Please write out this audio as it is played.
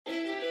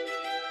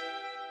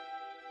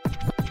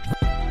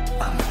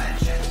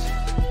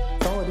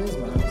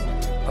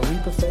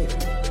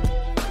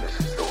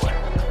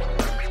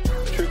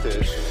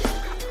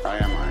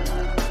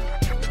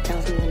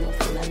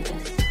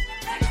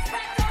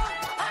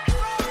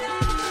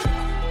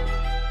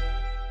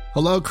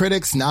Hello,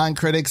 critics,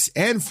 non-critics,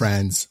 and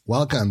friends.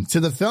 Welcome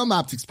to the Film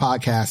Optics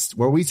Podcast,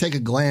 where we take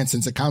a glance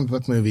into comic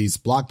book movies,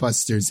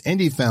 blockbusters,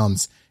 indie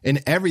films,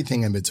 and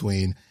everything in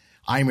between.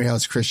 I'm your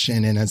host,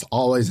 Christian, and as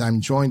always, I'm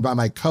joined by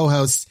my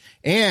co-host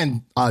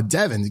and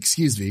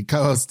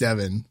co-host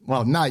Devin.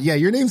 Well,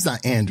 your name's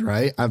not And,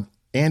 right?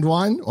 And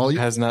one? Well, it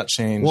has not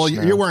changed. Well,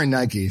 you're wearing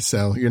Nike,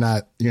 so you're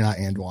not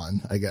And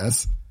one, I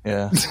guess.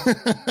 Yeah.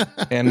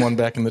 And one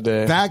back in the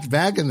day.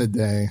 Back in the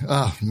day.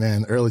 Oh,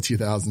 man, early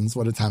 2000s.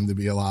 What a time to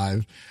be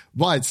alive.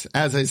 But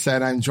as I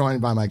said, I'm joined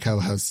by my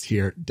co-host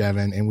here,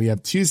 Devin, and we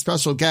have two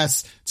special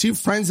guests, two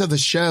friends of the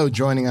show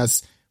joining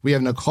us. We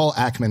have Nicole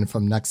Ackman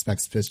from Next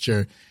Best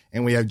Picture,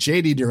 and we have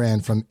JD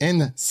Duran from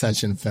In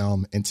Session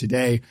Film. And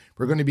today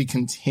we're going to be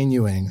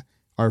continuing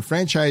our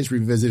franchise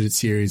revisited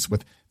series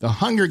with The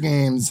Hunger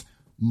Games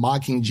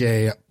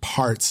Mockingjay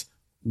Part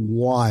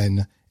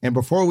 1. And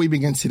before we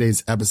begin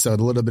today's episode,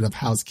 a little bit of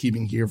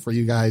housekeeping here for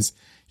you guys.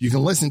 You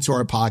can listen to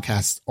our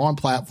podcast on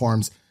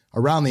platforms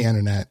around the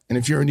internet. And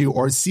if you're a new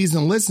or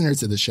seasoned listener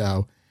to the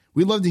show,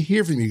 we'd love to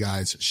hear from you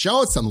guys.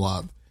 Show us some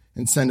love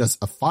and send us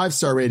a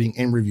 5-star rating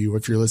and review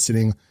if you're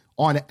listening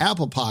on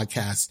Apple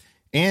Podcasts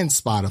and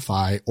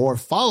Spotify, or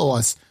follow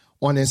us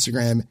on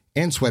Instagram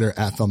and Twitter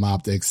at Film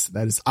Optics.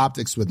 That is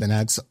Optics with an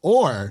X.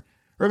 Or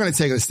we're going to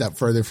take it a step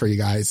further for you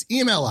guys.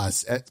 Email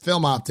us at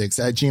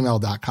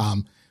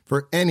filmoptics@gmail.com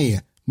for any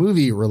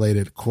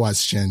movie-related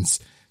questions.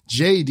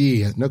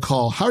 JD,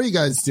 Nicole, how are you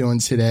guys doing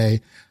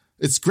today?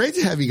 It's great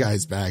to have you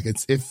guys back.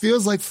 It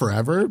feels like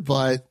forever,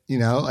 but,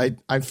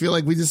 I feel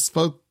like we just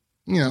spoke,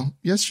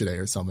 yesterday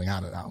or something.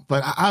 I don't know.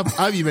 But how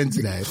have you been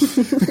today?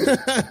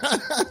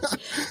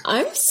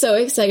 I'm so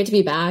excited to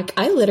be back.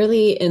 I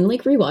literally, in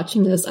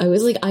rewatching this, I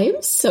was like, I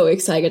am so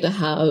excited to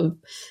have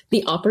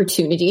the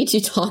opportunity to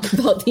talk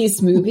about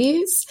these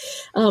movies.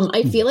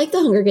 I feel like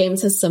The Hunger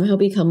Games has somehow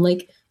become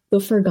the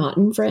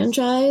forgotten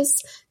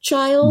franchise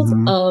child,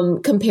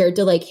 compared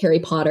to Harry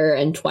Potter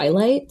and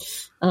Twilight,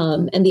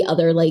 and the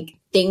other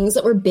things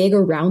that were big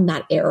around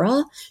that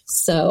era.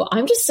 So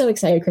I'm just so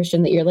excited,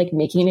 Christian, that you're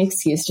making an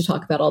excuse to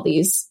talk about all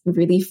these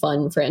really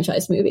fun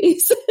franchise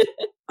movies.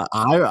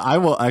 I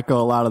will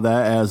echo a lot of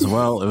that as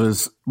well. It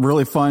was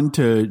really fun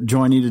to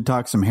join you to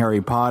talk some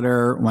Harry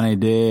Potter when I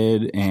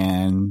did.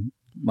 And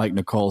like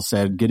Nicole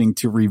said, getting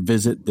to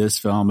revisit this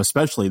film,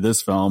 especially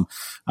this film,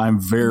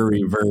 I'm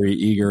very, very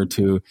eager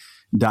to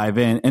dive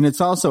in. And it's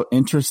also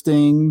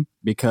interesting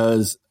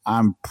because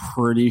I'm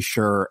pretty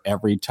sure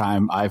every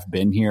time I've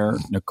been here,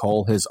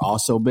 Nicole has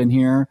also been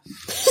here.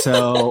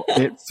 So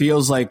it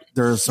feels like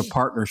there's a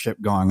partnership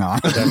going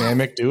on.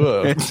 Dynamic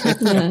duo. Yeah.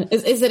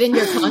 Is it in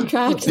your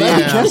contract? Yeah. I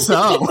guess so.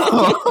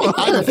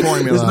 I have a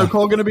formula. Is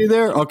Nicole going to be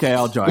there? Okay,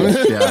 I'll join.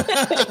 Yeah.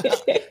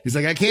 He's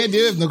like, I can't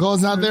do it. If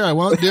Nicole's not there, I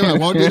won't do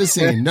the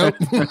scene. Nope.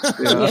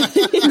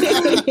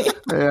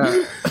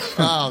 Yeah.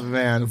 Oh,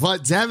 man.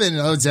 But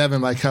Devin,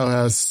 my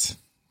co-host,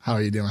 how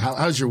are you doing?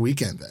 How's your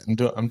weekend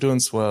been? I'm doing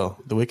swell.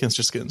 The weekend's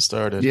just getting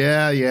started.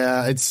 Yeah.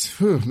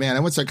 Man, I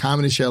went to a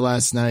comedy show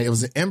last night. It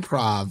was an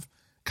improv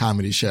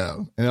comedy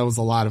show, and it was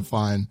a lot of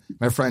fun.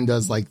 My friend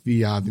does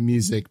the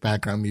music,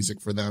 background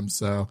music for them.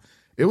 So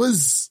it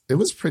was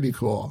pretty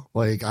cool.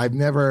 I've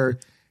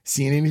never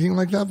seen anything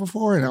like that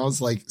before. And I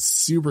was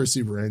super,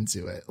 super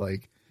into it.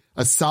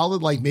 A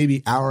solid,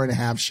 maybe hour and a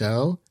half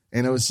show.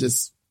 And it was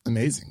just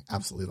amazing.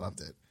 Absolutely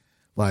loved it.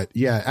 But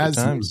yeah,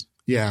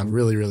 yeah,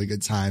 really, really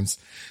good times.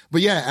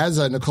 But yeah, as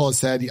Nicole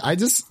said, I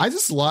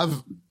just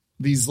love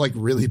these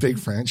really big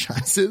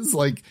franchises.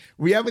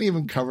 We haven't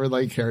even covered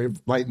not Harry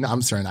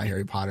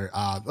Potter.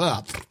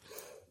 The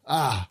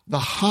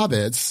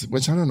Hobbits,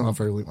 which I don't know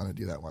if I really want to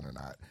do that one or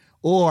not,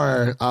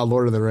 or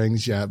Lord of the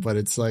Rings yet. But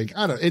it's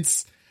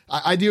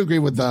I do agree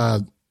with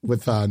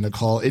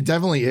Nicole. It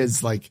definitely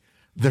is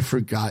the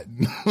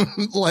forgotten.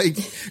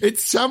 It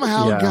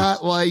somehow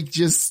got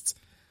just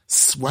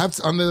swept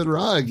under the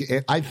rug.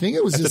 I think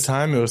it was at the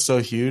time it was so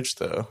huge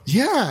though.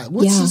 Yeah,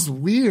 which is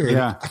weird.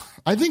 Yeah.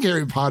 I think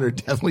Harry Potter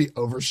definitely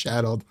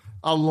overshadowed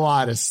a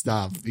lot of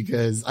stuff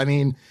because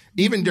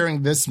even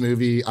during this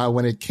movie,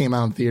 when it came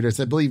out in theaters,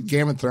 I believe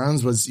Game of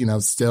Thrones was,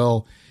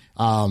 still,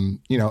 airing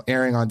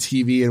on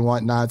TV and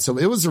whatnot. So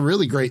it was a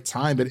really great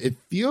time, but it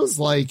feels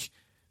like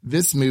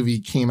this movie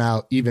came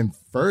out even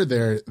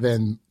further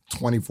than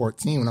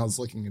 2014 when I was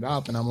looking it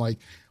up. And I'm like,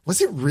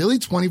 was it really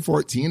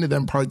 2014? And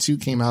then part 2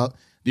 came out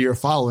the year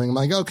following. I'm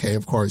like, okay,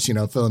 of course,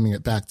 filming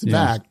it back to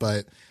back,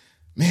 but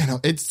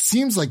man, it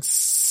seems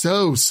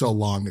so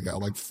long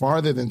ago,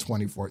 farther than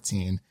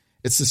 2014.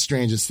 It's the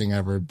strangest thing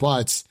ever,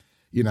 but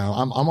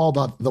I'm all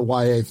about the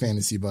YA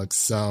fantasy books.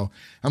 So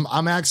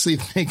I'm actually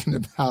thinking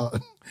about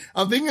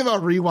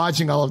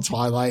rewatching all of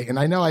Twilight, and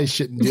I know I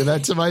shouldn't do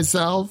that to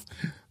myself,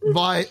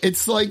 but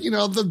it's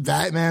the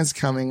Batman's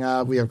coming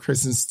up. We have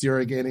Kristen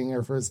Stewart getting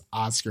her first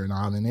Oscar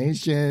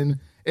nomination.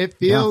 It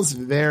feels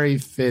very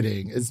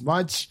fitting. As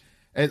much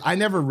as I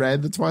never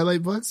read the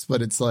Twilight books,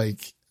 but it's I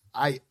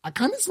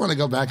kind of just want to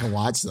go back and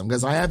watch them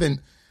because I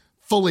haven't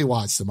fully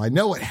watched them. I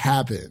know what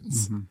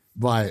happens,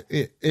 but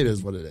it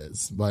is what it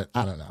is. But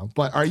I don't know.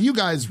 But are you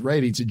guys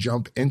ready to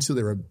jump into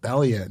the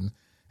rebellion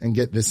and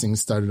get this thing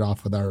started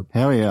off with our...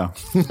 Hell yeah.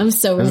 I'm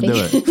so ready.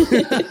 Let's do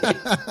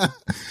it.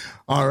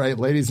 All right,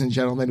 ladies and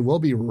gentlemen, we'll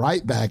be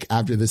right back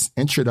after this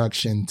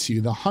introduction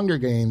to The Hunger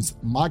Games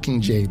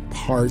Mockingjay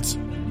Part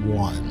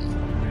 1.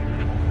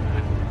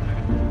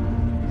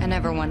 I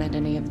never wanted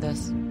any of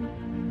this.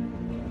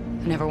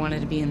 I never wanted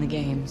to be in the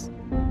games.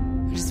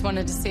 I just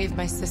wanted to save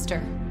my sister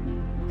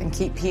and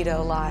keep Peeta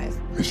alive.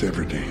 Miss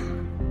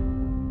Everdeen,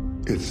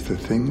 it's the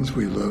things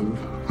we love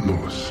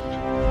most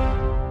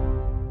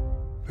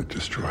that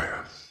destroy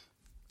us.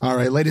 All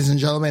right, ladies and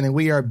gentlemen, and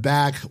we are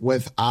back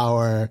with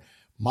our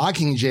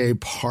Mockingjay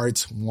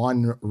Part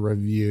 1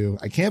 review.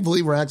 I can't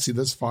believe we're actually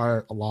this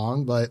far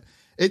along, but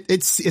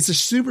it's a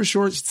super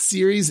short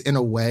series in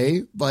a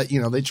way, but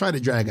they try to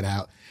drag it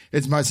out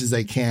as much as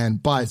they can.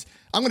 But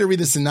I'm going to read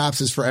the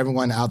synopsis for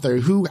everyone out there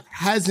who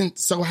hasn't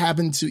so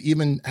happened to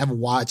even have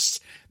watched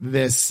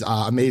this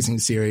amazing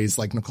series.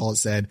 Like Nicole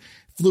said,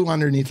 flew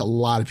underneath a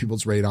lot of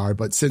people's radar.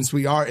 But since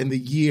we are in the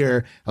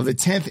year of the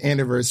 10th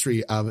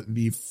anniversary of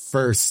the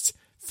first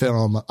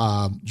film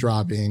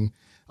dropping,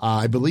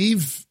 I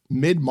believe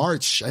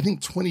mid-March, I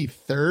think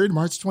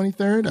March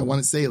 23rd, I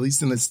want to say, at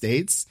least in the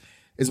States,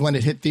 is when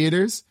it hit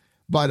theaters.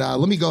 But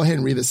let me go ahead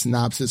and read the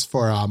synopsis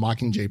for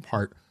Mockingjay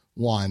Part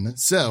 1.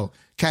 So,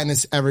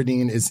 Katniss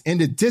Everdeen is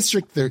into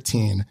District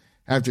 13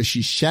 after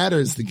she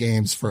shatters the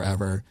games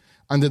forever.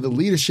 Under the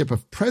leadership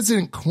of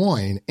President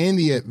Coin and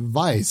the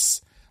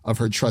advice of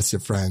her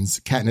trusted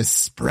friends, Katniss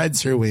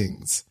spreads her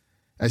wings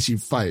as she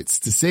fights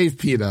to save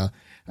Peeta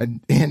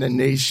and a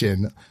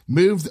nation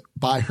moved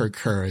by her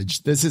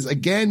courage. This is,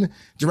 again,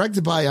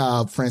 directed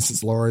by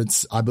Francis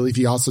Lawrence. I believe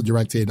he also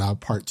directed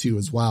Part 2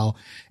 as well.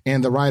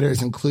 And the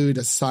writers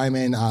include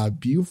Simon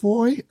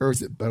Beaufoy, or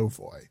is it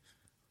Beaufoy?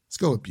 Let's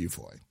go with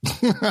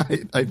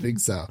Beaufoy. I think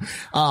so.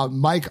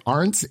 Mike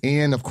Arndt,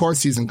 and of course,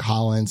 Susan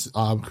Collins,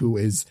 who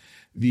is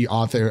the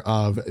author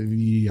of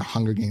the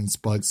Hunger Games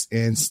books,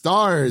 and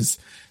stars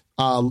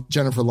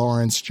Jennifer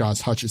Lawrence,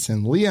 Josh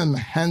Hutcherson, Liam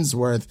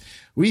Hemsworth.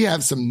 We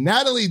have some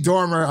Natalie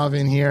Dormer up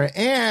in here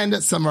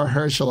and some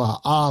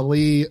Mahershala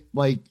Ali.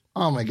 Like,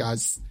 oh my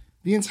gosh,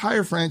 the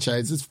entire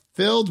franchise is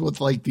filled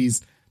with like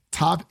these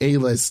top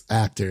A-list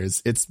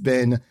actors. It's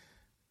been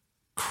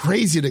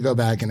crazy to go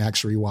back and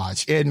actually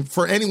watch. And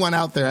for anyone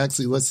out there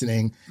actually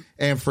listening,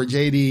 and for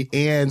JD,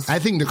 and I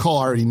think Nicole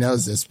already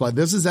knows this, but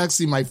this is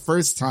actually my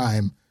first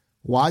time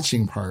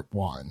watching Part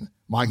 1,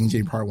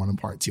 Mockingjay Part 1 and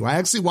Part 2. I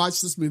actually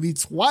watched this movie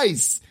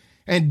twice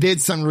and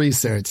did some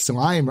research, so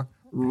I'm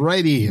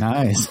ready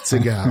to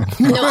go.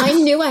 No, I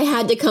knew I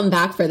had to come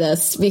back for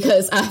this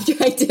because after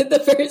I did the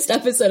first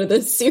episode of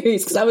this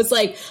series, because I was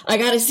like, I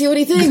got to see what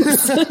he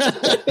thinks.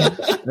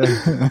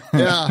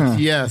 Yeah,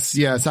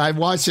 yes. I've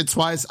watched it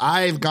twice.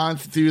 I've gone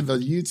through the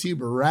YouTube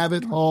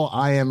rabbit hole.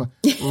 I am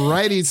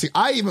ready to.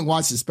 I even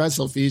watched the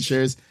special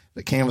features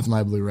that came with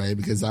my Blu-ray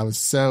because I was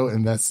so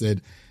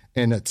invested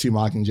in To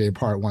Mockingjay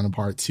Part 1 and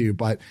Part 2.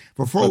 But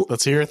before...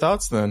 Let's hear your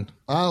thoughts then.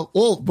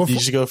 Before, you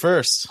should go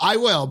first. I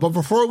will. But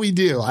before we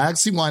do, I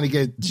actually want to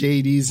get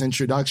JD's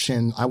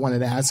introduction. I wanted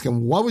to ask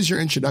him, what was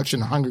your introduction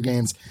to Hunger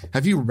Games?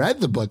 Have you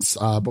read the books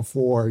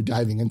before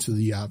diving into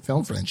the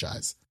film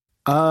franchise?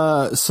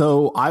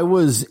 So I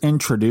was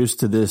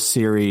introduced to this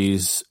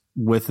series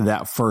with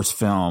that first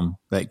film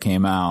that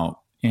came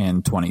out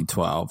in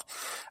 2012.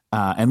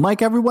 And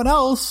like everyone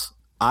else,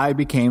 I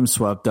became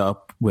swept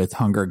up with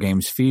Hunger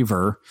Games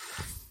fever.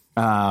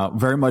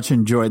 Very much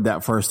enjoyed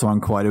that first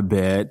one quite a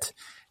bit.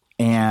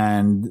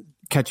 And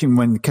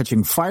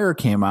Catching Fire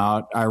came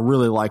out, I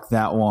really liked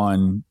that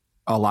one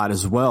a lot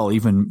as well,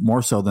 even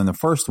more so than the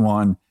first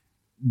one.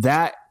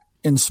 That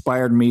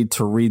inspired me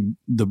to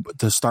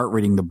start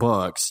reading the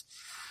books.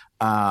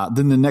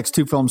 Then the next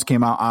two films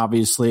came out,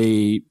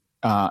 obviously,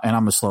 and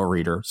I'm a slow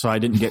reader, so I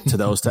didn't get to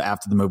those till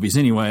after the movies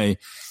anyway.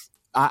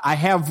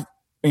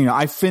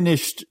 I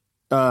finished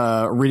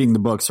reading the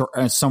books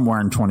somewhere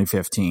in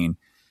 2015.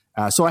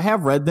 So I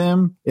have read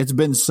them. It's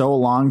been so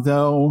long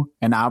though.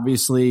 And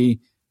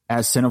obviously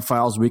as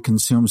cinephiles, we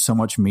consume so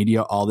much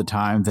media all the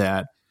time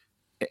that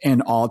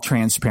in all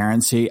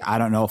transparency, I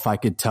don't know if I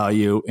could tell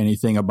you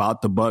anything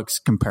about the books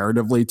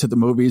comparatively to the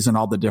movies and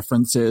all the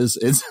differences.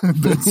 It's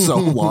been so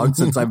long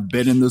since I've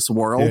been in this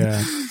world.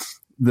 Yeah.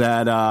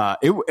 That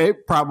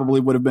it probably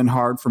would have been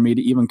hard for me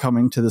to even come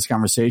into this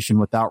conversation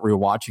without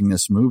rewatching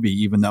this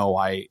movie, even though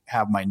I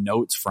have my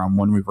notes from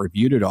when we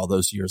reviewed it all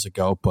those years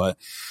ago. But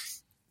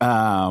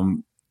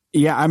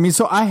yeah, I mean,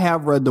 so I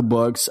have read the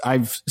books.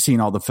 I've seen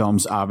all the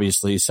films,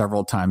 obviously,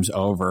 several times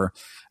over.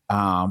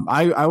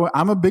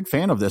 I'm a big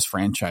fan of this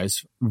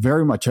franchise,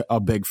 very much a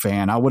big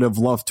fan. I would have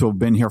loved to have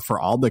been here for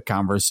all the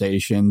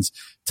conversations,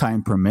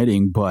 time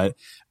permitting. But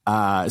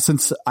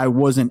since I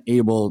wasn't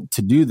able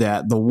to do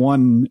that, the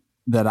one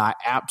that I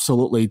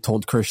absolutely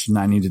told Christian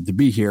I needed to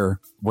be here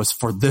was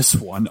for this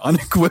one,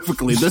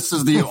 unequivocally. This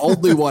is the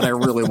only one I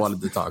really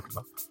wanted to talk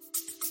about.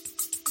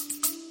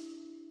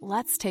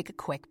 Let's take a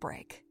quick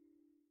break.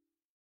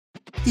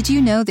 Did you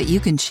know that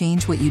you can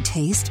change what you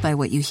taste by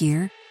what you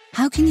hear?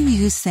 How can you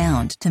use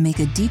sound to make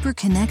a deeper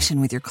connection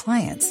with your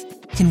clients?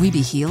 Can we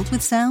be healed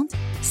with sound?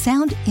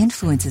 Sound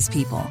influences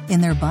people in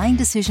their buying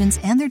decisions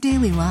and their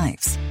daily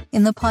lives.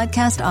 In the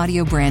podcast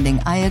Audio Branding,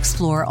 I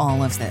explore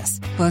all of this,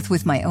 both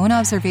with my own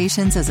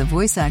observations as a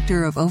voice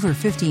actor of over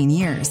 15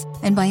 years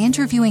and by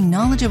interviewing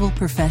knowledgeable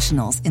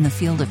professionals in the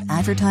field of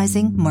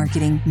advertising,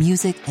 marketing,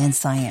 music, and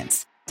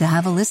science. To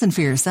have a listen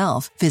for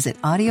yourself,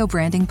 visit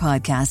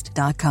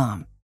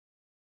audiobrandingpodcast.com.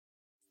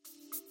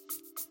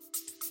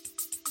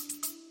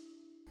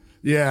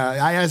 Yeah,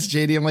 I asked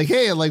JD, I'm like,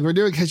 hey, like we're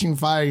doing Catching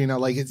Fire, you know,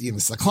 like it's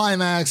the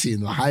climax, the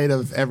height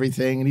of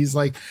everything. And he's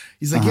like,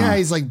 yeah,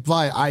 he's like,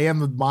 but I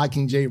am a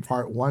Mockingjay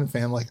Part 1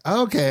 fan. I'm like,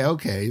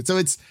 okay. So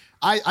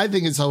I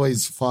think it's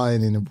always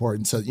fun and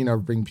important to, you know,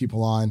 bring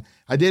people on.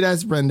 I did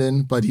ask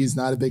Brendan, but he's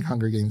not a big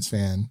Hunger Games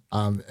fan,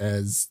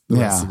 as the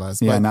rest of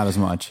us. Yeah, but, not as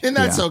much. And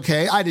that's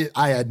okay.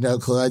 I had no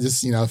clue. I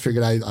just, you know,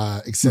 figured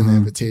I'd extend the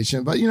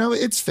invitation, but you know,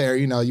 it's fair.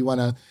 You know, you want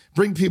to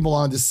bring people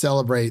on to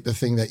celebrate the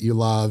thing that you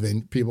love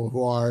and people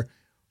who are,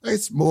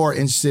 it's more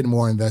interested,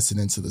 more invested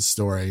into the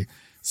story.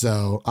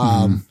 So,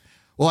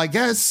 well, I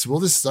guess we'll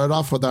just start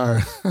off with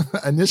our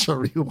initial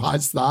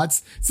rewatch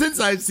thoughts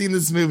since I've seen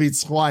this movie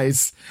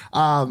twice.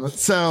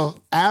 So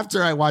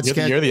after I watched,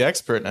 you're the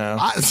expert now.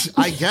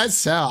 I guess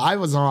so. I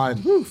was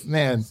on,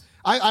 man.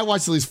 I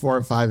watched at least 4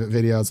 or 5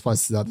 videos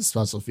plus the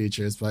special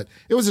features, but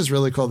it was just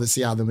really cool to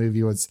see how the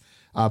movie was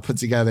put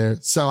together.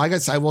 So I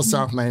guess I will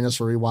start with my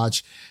initial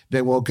rewatch.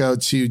 Then we'll go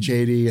to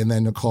JD and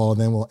then Nicole, and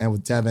then we'll end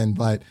with Devin.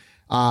 But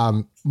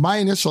my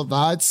initial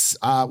thoughts,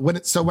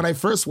 when I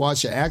first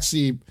watched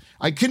it,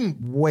 I couldn't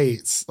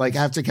wait. Like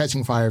after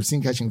Catching Fire, I've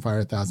seen Catching Fire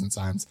 1,000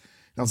 times.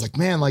 And I was like,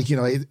 man, like, you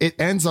know, it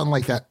ends on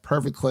like that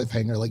perfect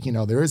cliffhanger. Like, you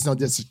know, there is no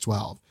District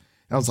 12.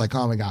 And I was like,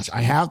 oh my gosh,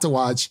 I have to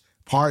watch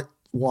Part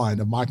 1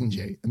 of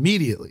Mockingjay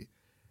immediately.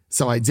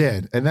 So I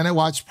did. And then I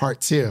watched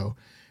Part 2.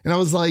 And I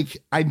was like,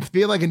 I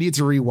feel like I need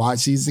to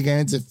rewatch these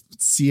again to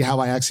see how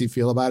I actually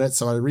feel about it.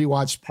 So I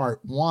rewatched Part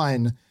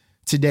 1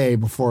 today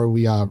before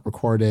we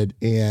recorded,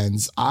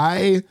 and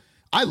I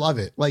love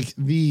it. Like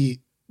the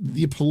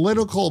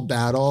political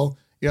battle,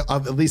 you know,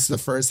 of at least the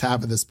first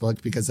half of this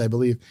book, because I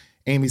believe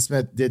Amy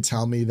Smith did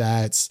tell me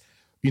that,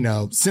 you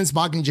know, since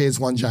Mockingjay is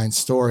one giant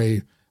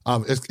story,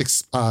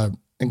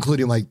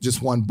 including like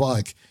just one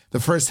book,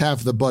 the first half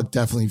of the book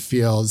definitely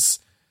feels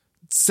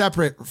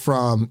separate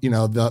from, you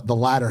know, the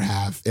latter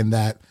half, in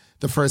that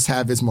the first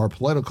half is more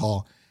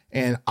political.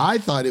 And I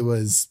thought it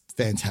was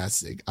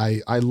fantastic.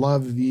 I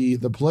love the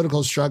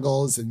political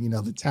struggles and, you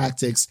know, the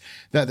tactics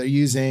that they're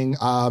using.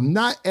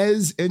 Not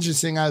as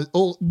interesting as,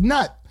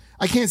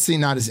 I can't say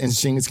not as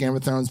interesting as Game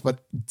of Thrones, but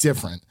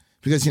different,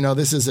 because, you know,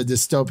 this is a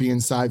dystopian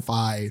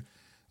sci-fi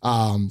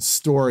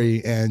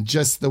story, and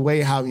just the way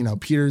how, you know,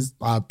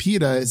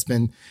 PETA has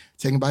been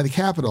taken by the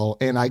Capitol.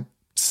 And I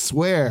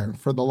swear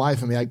for the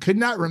life of me, I could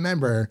not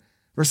remember.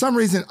 For some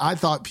reason, I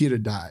thought PETA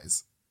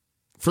dies.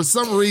 For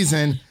some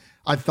reason,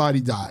 I thought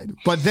he died.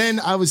 But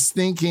then I was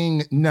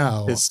thinking,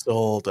 no. His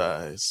soul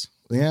dies.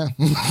 Yeah.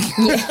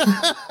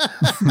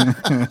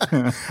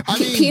 I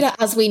mean, PETA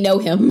as we know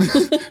him.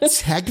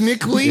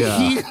 Technically,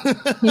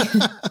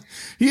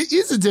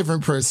 he's a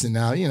different person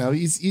now. You know,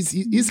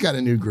 he's got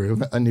a new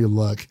groove, a new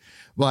look.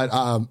 But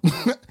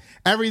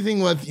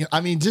everything with, you know,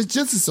 I mean, just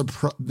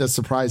the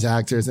surprise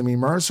actors. I mean,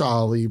 Mahershala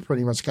Ali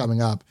pretty much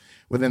coming up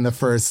within the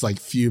first like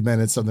few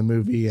minutes of the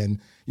movie, and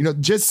you know,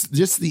 just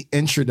the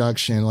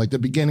introduction, like the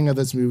beginning of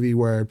this movie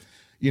where,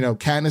 you know,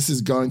 Katniss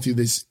is going through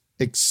this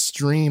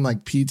extreme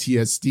like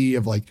PTSD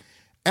of like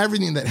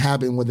everything that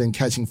happened within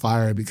Catching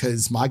Fire,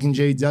 because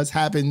Mockingjay does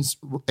happen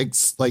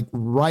like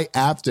right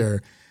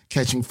after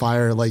Catching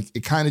Fire. Like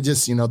it kind of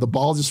just, you know, the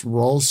ball just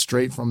rolls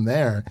straight from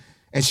there,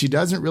 and she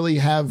doesn't really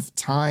have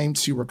time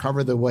to recover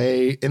in the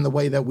way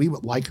that we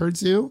would like her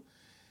to.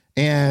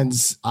 And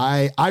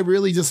I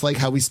really just like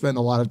how we spend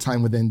a lot of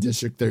time within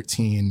District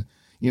 13,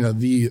 you know,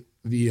 the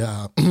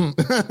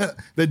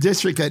the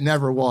district that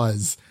never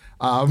was.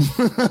 But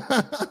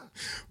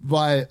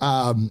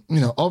you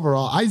know,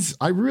 overall,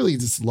 I really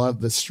just love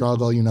the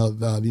struggle, you know,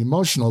 the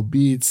emotional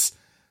beats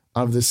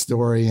of the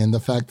story, and the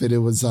fact that it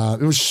was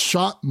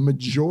shot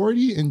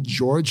majority in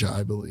Georgia,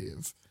 I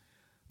believe.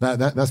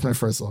 That's my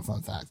first little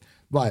fun fact.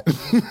 But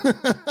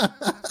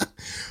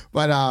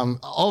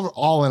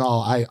all in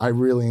all, I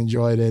really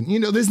enjoyed it. You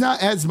know, there's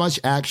not as much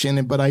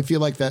action, but I feel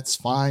like that's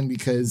fine,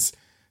 because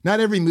not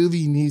every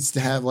movie needs to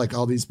have like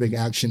all these big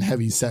action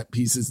heavy set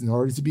pieces in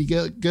order to be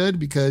good,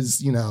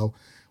 because, you know,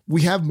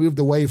 we have moved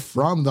away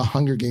from the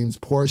Hunger Games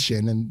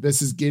portion, and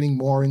this is getting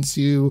more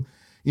into,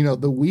 you know,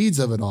 the weeds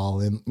of it all,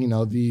 and, you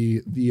know,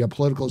 the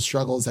political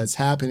struggles that's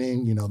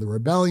happening, you know, the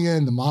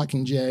rebellion, the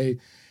Mockingjay,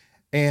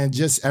 and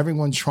just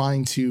everyone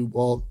trying to,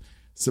 well,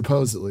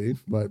 supposedly,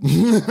 but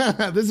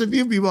there's a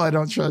few people I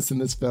don't trust in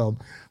this film,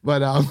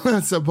 but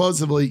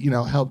supposedly, you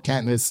know, help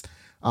Katniss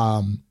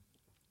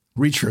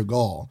reach her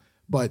goal.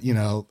 But, you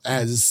know,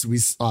 as we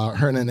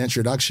heard in an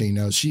introduction, you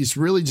know, she's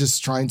really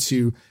just trying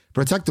to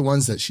protect the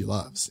ones that she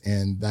loves.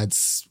 And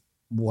that's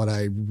what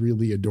I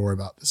really adore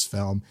about this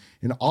film.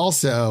 And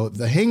also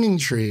the hanging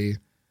tree,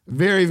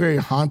 very, very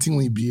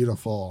hauntingly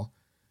beautiful.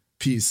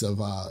 piece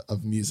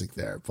of music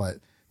there, but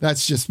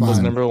that's just was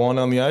mine. number one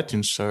on the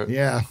iTunes chart.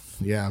 Yeah,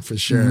 for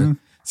sure.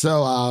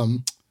 So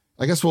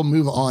I guess we'll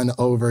move on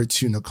over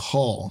to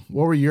Nicole.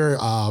 What were your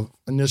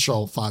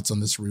initial thoughts on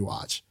this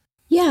rewatch?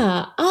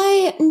 Yeah,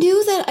 I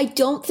knew that I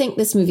don't think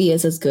this movie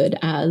is as good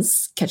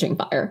as Catching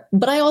Fire,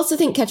 but I also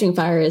think Catching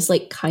Fire is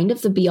like kind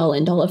of the be all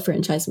end all of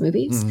franchise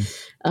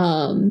movies.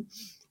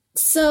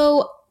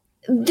 So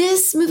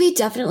this movie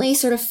definitely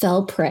sort of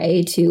fell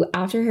prey to,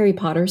 after Harry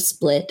Potter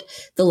split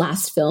the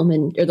last film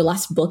or the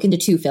last book into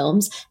 2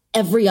 films,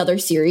 every other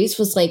series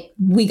was like,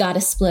 we got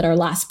to split our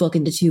last book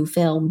into 2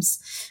 films.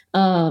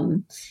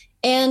 And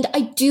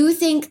I do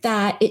think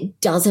that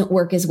it doesn't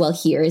work as well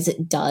here as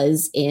it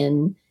does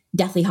in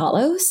Deathly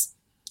Hallows.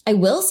 I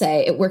will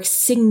say it works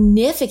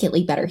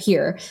significantly better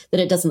here than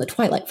it does in the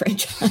Twilight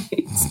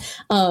franchise,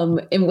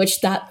 in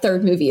which that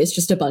third movie is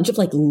just a bunch of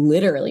like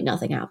literally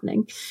nothing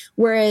happening.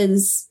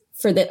 Whereas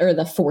for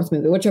the fourth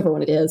movie, whichever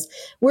one it is.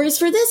 Whereas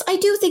for this, I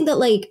do think that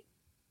like,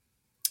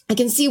 I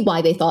can see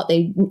why they thought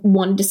they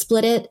wanted to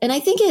split it. And I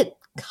think it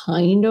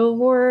kind of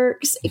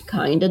works. It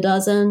kind of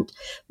doesn't.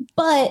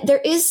 But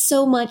there is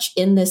so much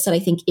in this that I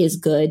think is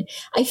good.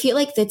 I feel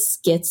like this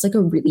gets like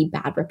a really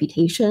bad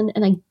reputation.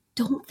 And I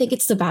don't think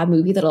it's the bad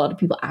movie that a lot of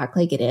people act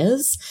like it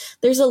is.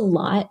 There's a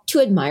lot to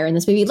admire in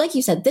this movie. Like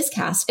you said, this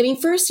cast, I mean,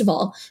 first of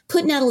all,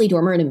 put Natalie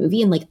Dormer in a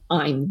movie and like,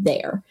 I'm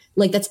there.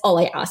 Like, that's all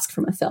I ask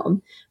from a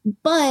film.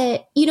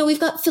 But, you know, we've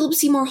got Philip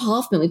Seymour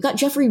Hoffman, we've got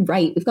Jeffrey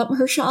Wright, we've got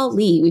Mahershala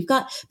Ali, we've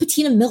got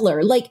Patina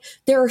Miller. Like,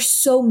 there are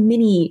so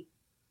many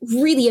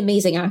really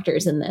amazing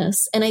actors in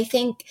this. And I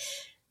think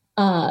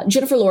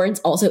Jennifer Lawrence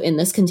also in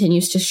this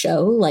continues to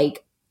show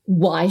like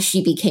why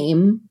she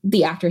became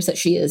the actress that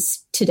she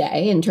is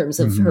today in terms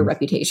of her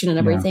reputation and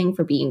everything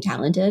for being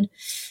talented.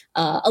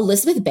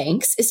 Elizabeth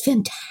Banks is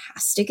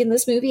fantastic in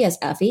this movie as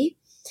Effie.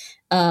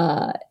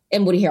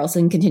 And Woody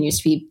Harrelson continues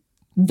to be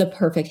the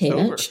perfect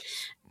Haymitch.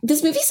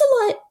 This movie's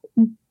a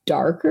lot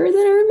darker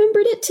than I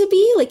remembered it to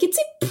be. Like, it's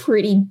a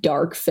pretty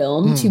dark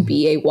film to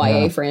be a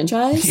YA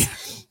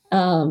franchise.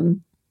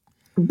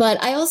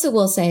 But I also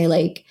will say,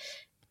 like,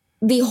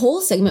 the whole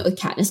segment with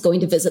Katniss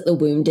going to visit the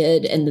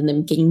wounded and then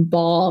them getting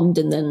bombed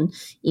and then,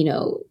 you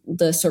know,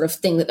 the sort of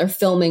thing that they're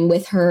filming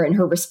with her and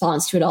her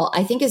response to it all,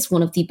 I think is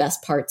one of the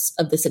best parts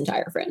of this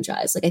entire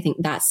franchise. Like, I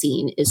think that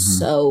scene is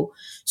so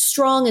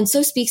strong and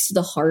so speaks to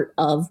the heart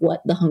of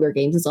what the Hunger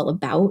Games is all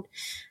about.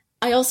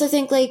 I also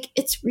think, like,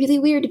 it's really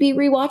weird to be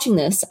rewatching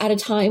this at a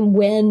time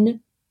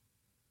when,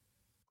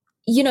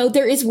 you know,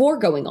 there is war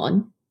going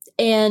on,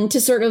 and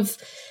to sort of,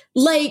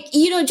 like,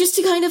 you know, just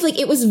to kind of like,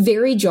 it was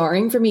very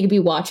jarring for me to be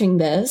watching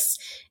this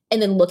and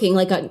then looking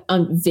like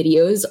on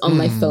videos on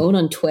my phone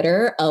on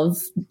Twitter of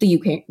the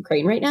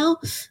Ukraine right now.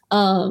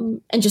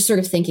 And just sort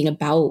of thinking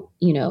about,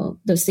 you know,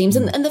 those themes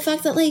and the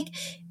fact that like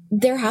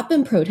there have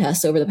been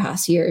protests over the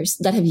past years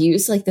that have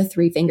used like the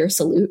 3-finger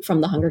salute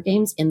from the Hunger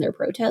Games in their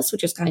protests,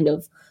 which is kind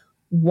of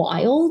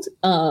wild.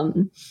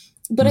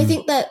 But I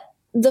think that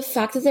the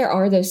fact that there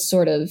are those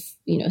sort of,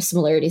 you know,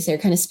 similarities there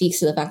kind of speaks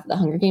to the fact that the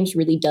Hunger Games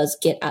really does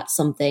get at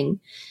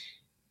something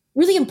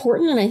really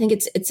important. And I think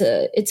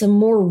it's a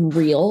more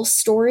real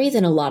story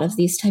than a lot of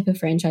these type of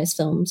franchise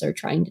films are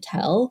trying to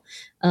tell.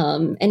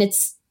 And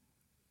it's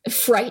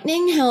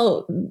frightening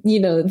how, you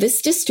know, this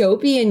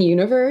dystopian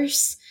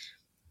universe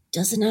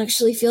doesn't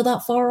actually feel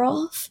that far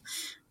off.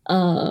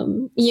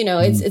 You know,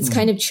 it's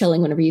kind of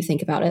chilling whenever you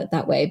think about it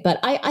that way. But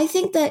I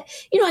think that,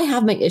 you know, I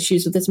have my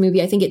issues with this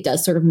movie. I think it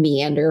does sort of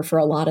meander for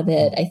a lot of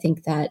it. I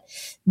think that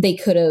they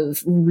could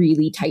have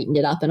really tightened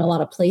it up in a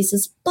lot of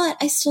places, but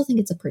I still think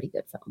it's a pretty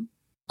good film.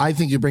 I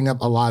think you bring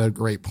up a lot of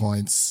great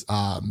points,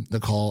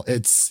 Nicole.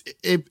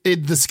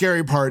 The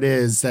scary part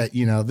is that,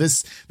 you know,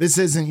 this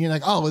isn't, you're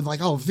like,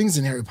 oh, things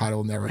in Harry Potter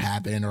will never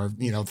happen, or,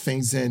 you know,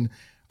 things in,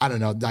 I don't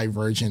know,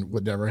 Divergent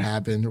would never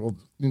happen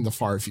in the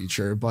far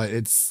future, but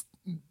it's,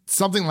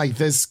 something like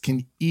this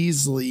can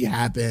easily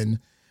happen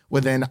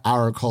within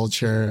our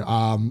culture,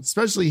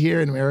 especially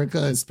here in America,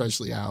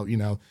 especially how, you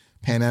know,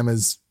 Pan Am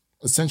is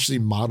essentially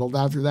modeled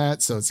after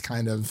that. So it's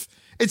kind of,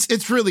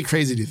 it's really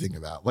crazy to think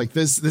about. Like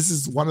this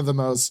is one of the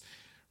most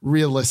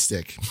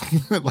realistic,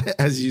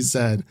 as you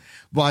said.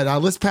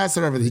 But let's pass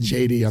it over to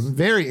JD. I'm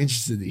very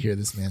interested to hear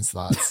this man's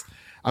thoughts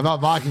about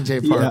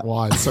Mockingjay Part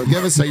 1. So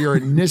give us your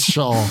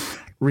initial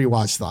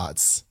rewatch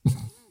thoughts.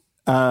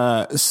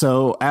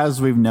 So as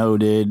we've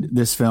noted,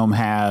 this film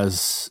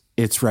has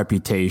its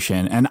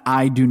reputation, and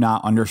I do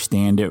not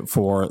understand it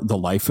for the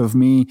life of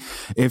me.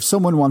 If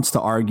someone wants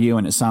to argue,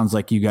 and it sounds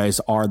like you guys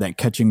are, that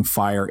Catching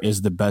Fire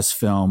is the best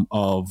film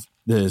of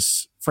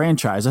this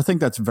franchise, I think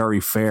that's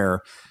very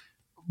fair.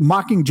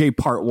 Mockingjay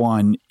Part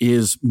 1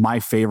 is my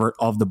favorite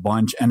of the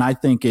bunch, and I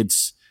think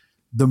it's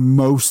the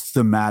most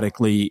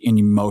thematically and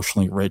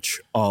emotionally rich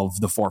of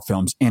the 4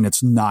 films. And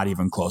it's not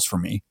even close for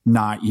me,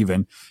 not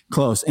even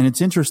close. And it's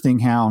interesting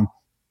how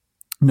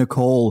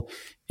Nicole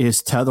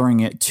is tethering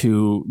it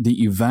to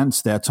the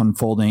events that's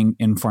unfolding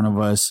in front of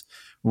us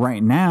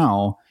right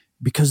now,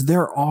 because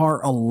there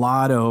are a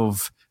lot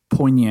of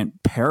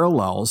poignant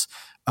parallels.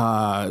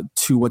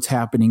 to what's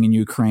happening in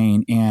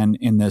Ukraine. And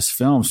in this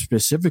film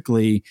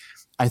specifically,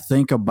 I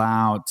think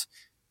about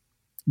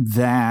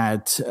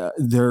that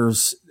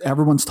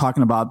everyone's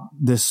talking about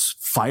this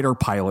fighter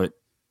pilot,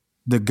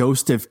 the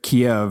Ghost of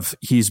Kiev,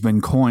 he's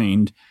been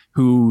coined,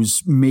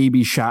 who's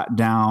maybe shot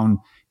down,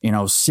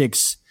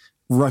 6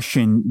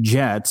 Russian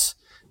jets,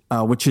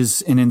 which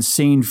is an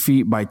insane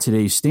feat by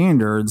today's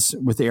standards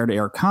with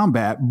air-to-air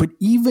combat. But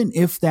even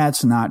if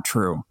that's not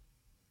true,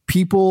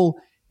 people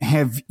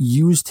have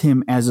used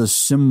him as a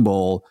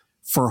symbol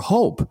for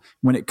hope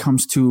when it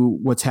comes to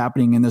what's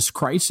happening in this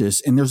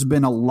crisis. And there's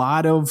been a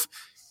lot of,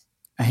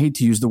 I hate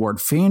to use the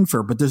word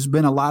fanfare, but there's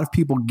been a lot of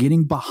people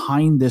getting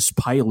behind this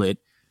pilot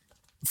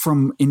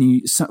from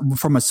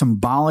a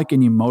symbolic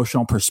and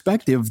emotional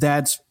perspective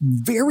that's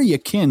very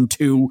akin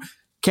to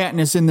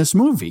Katniss in this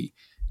movie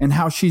and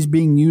how she's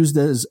being used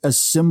as a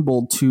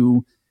symbol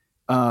to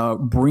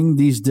bring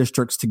these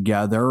districts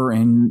together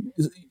and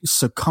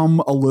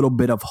succumb a little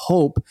bit of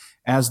hope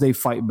as they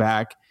fight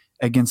back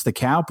against the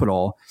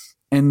Capitol.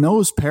 And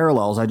those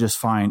parallels I just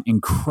find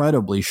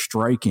incredibly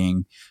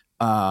striking.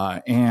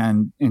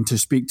 And to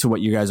speak to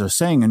what you guys are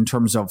saying in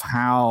terms of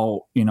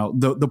how,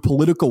 the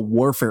political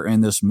warfare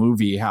in this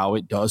movie, how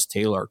it does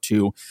tailor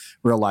to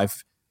real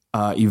life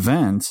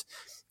events.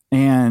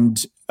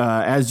 And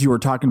as you were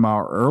talking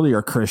about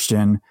earlier,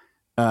 Christian,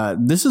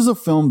 this is a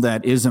film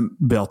that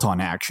isn't built on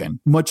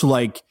action, much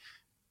like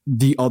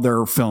the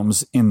other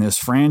films in this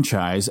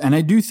franchise. And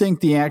I do think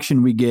the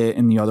action we get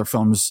in the other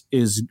films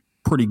is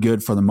pretty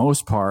good for the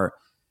most part.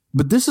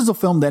 But this is a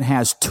film that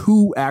has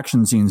 2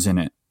 action scenes in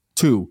it.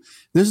 2.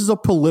 This is a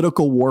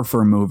political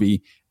warfare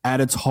movie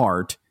at its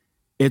heart.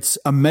 It's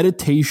a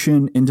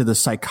meditation into the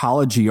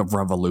psychology of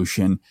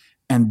revolution.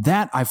 And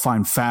that I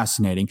find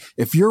fascinating.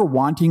 If you're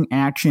wanting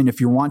action, if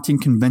you're wanting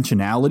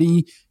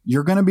conventionality,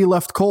 you're going to be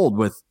left cold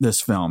with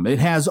this film. It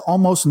has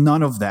almost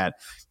none of that.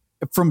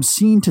 From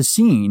scene to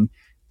scene,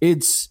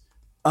 it's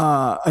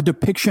a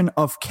depiction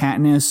of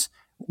Katniss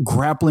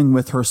grappling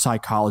with her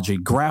psychology,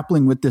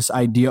 grappling with this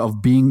idea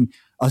of being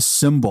a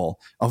symbol,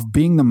 of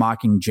being the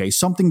Mockingjay,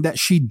 something that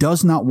she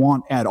does not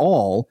want at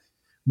all,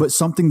 but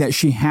something that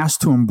she has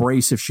to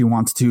embrace if she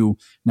wants to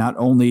not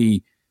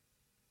only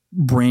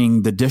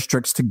bring the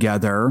districts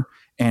together.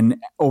 And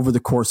over the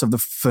course of the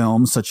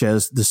film, such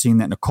as the scene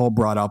that Nicole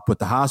brought up with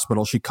the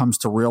hospital, she comes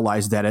to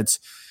realize that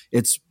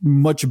it's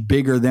much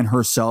bigger than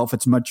herself.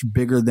 It's much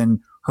bigger than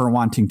her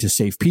wanting to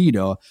save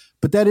Peeta.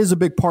 But that is a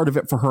big part of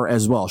it for her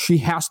as well. She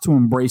has to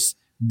embrace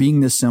being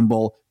the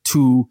symbol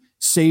to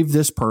save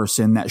this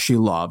person that she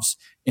loves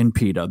in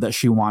Peeta, that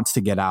she wants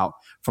to get out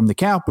from the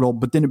Capitol.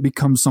 But then it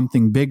becomes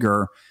something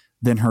bigger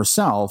than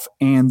herself.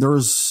 And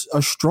there's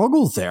a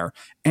struggle there.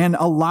 And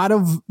a lot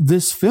of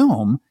this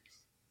film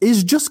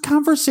is just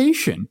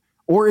conversation,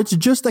 or it's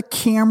just a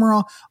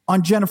camera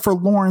on Jennifer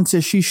Lawrence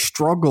as she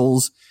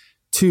struggles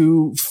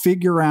to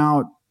figure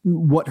out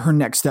what her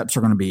next steps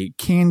are going to be.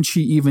 Can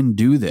she even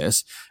do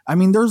this? I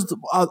mean, there's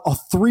a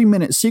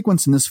 3-minute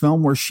sequence in this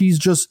film where she's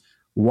just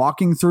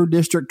walking through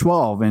District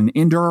 12 and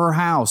into her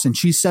house, and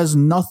she says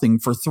nothing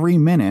for 3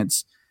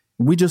 minutes.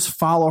 We just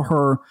follow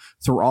her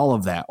through all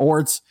of that. Or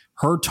it's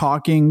her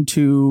talking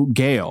to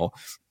Gail,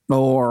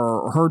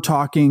 or her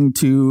talking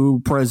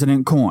to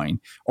President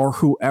Coyne, or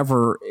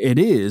whoever it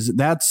is.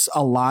 That's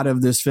a lot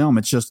of this film.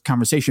 It's just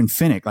conversation.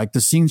 Finnick, like the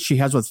scenes she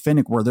has with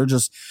Finnick where they're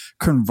just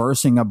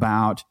conversing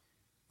about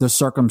the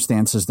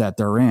circumstances that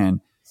they're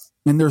in.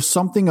 And there's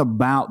something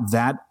about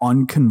that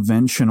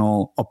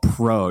unconventional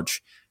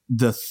approach,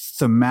 the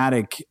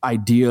thematic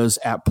ideas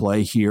at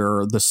play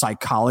here, the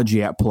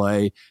psychology at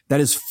play, that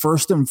is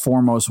first and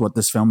foremost what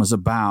this film is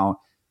about.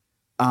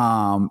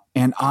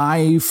 And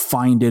I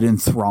find it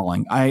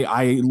enthralling.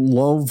 I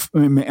love,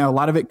 a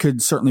lot of it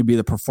could certainly be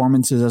the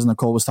performances, as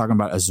Nicole was talking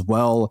about as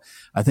well.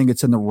 I think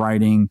it's in the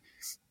writing.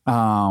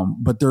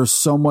 But there's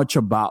so much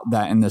about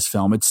that in this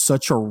film. It's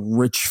such a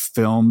rich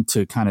film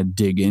to kind of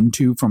dig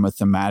into from a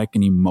thematic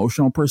and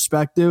emotional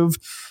perspective,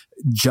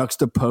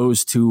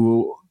 juxtaposed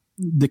to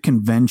the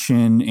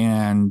convention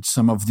and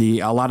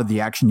a lot of the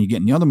action you get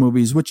in the other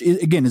movies, which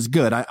again is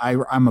good.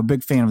 I'm a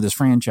big fan of this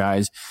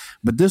franchise,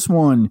 but this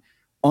one,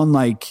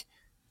 unlike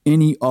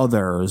any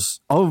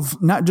others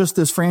of not just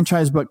this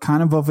franchise, but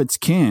kind of its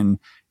kin,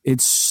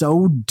 it's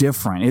so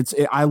different.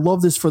 I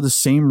love this for the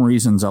same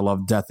reasons I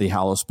love Deathly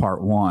Hallows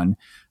Part 1,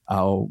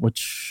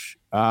 which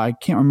I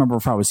can't remember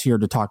if I was here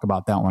to talk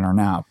about that one or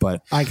not,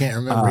 but I can't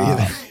remember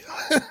either.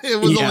 It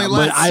was only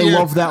last but I year.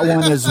 love that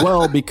one as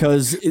well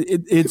because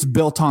it's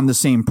built on the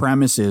same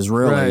premises,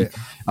 really. Right.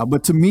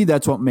 But to me,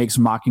 that's what makes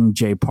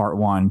Mockingjay Part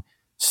 1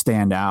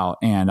 stand out,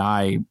 and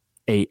I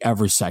ate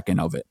every second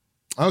of it.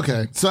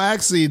 Okay. So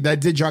actually,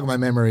 that did jog my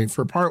memory.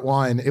 For Part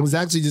 1, it was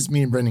actually just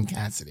me and Brendan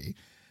Cassidy.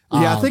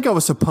 Yeah, I think I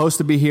was supposed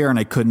to be here and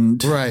I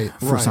couldn't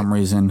for some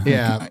reason.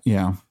 Yeah.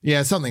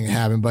 Yeah, something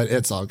happened, but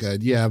it's all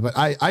good. Yeah, but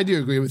I do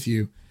agree with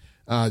you,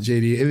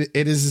 JD.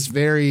 It is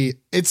this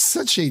it's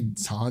such a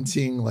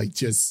daunting,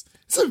 it's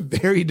a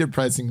very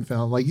depressing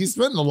film. Like, you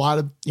spend a lot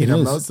of,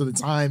 most of the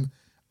time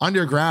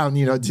underground,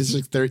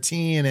 District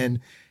 13,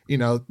 and,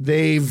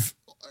 they've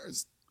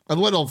a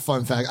little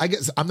fun fact. I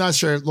guess I'm not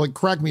sure. Like,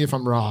 correct me if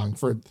I'm wrong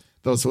for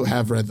those who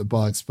have read the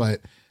books,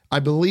 but I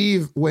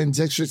believe when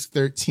District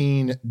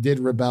 13 did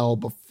rebel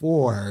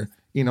before,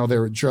 they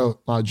were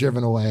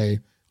driven away,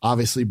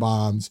 obviously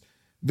bombed.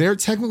 They're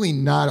technically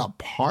not a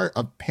part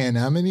of Pan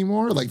Am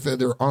anymore. Like, they're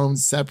their own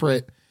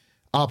separate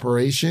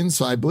operation.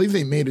 So I believe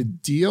they made a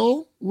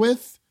deal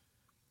with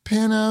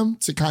Pan Am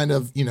to kind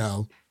of,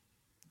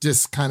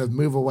 just kind of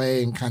move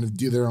away and kind of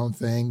do their own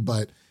thing.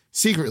 But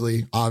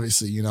secretly,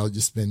 obviously,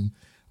 just been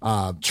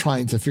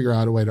trying to figure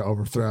out a way to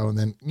overthrow. And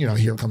then,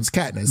 here comes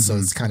Katniss. So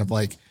it's kind of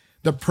like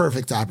the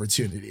perfect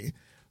opportunity.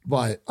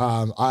 But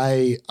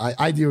I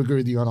do agree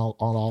with you on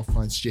all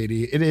fronts,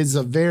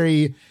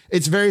 JD.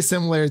 It's very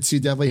similar to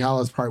Deathly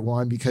Hallows Part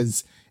 1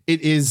 because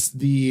it is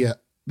the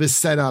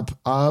setup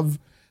of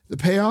the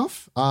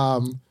payoff.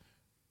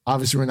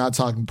 Obviously, we're not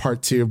talking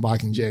Part 2 of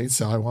Mockingjay,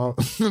 so I won't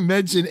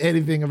mention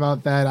anything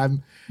about that.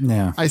 I'm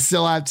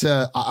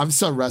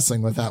still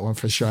wrestling with that one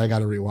for sure. I got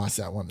to rewatch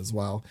that one as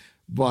well.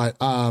 But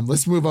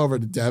let's move over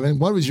to Devin.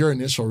 What was your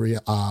initial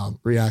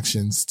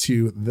reactions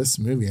to this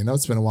movie? I know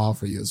it's been a while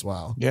for you as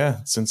well. Yeah,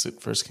 since it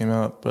first came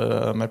out.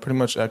 But I pretty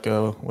much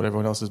echo what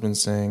everyone else has been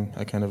saying.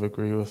 I kind of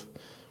agree with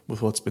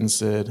what's been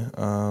said.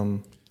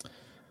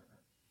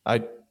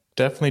 I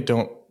definitely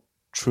don't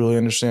truly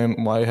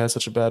understand why it has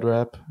such a bad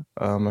rap.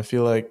 I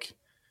feel like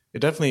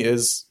it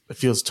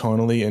feels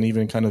tonally and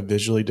even kind of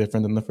visually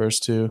different than the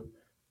first two,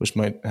 which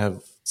might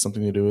have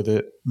something to do with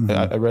it.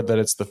 I read that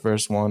it's the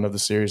first one of the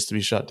series to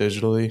be shot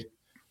digitally.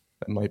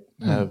 That might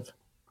have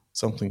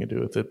something to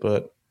do with it,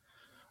 but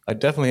I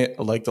definitely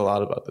liked a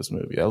lot about this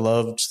movie. I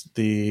loved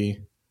the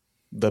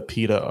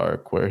PETA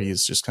arc where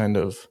he's just kind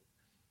of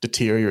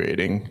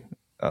deteriorating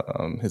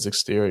his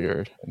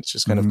exterior. It's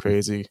just kind of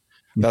crazy.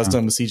 That was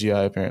done with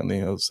CGI,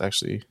 apparently. I was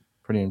actually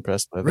pretty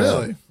impressed by that.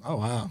 Really? Oh,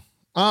 wow.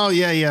 Oh,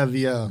 yeah.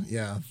 Yeah.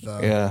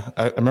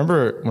 I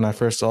remember when I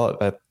first saw it,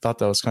 I thought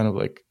that was kind of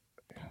like,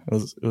 it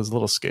was a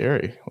little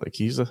scary. Like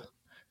he's a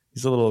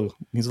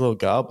little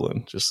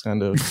goblin just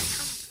kind of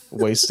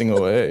wasting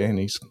away, and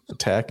he's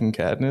attacking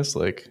Katniss.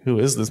 Like, who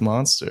is this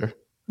monster?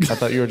 I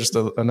thought you were just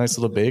a nice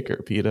little baker,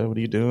 PETA. What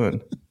are you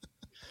doing?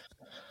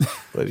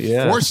 But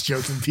yeah, force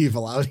choking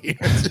people out here.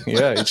 He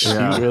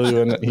really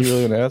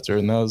went after her,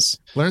 and that was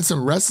learned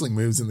some wrestling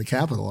moves in the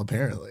Capitol.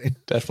 Apparently,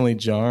 definitely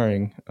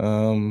jarring.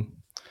 I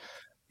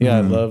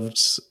loved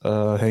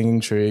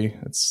Hanging Tree.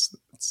 It's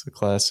a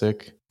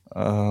classic.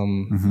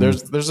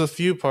 There's a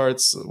few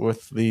parts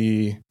with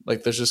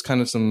there's just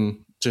kind of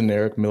some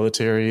generic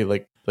military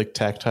like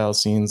tactile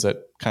scenes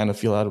that kind of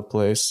feel out of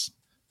place,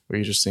 where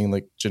you're just seeing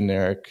like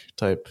generic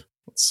type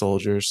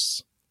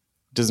soldiers.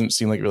 Doesn't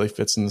seem like it really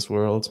fits in this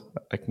world.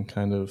 I can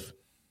kind of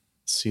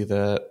see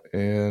that,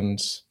 and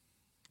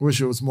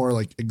wish it was more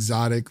like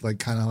exotic, like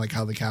kind of like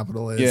how the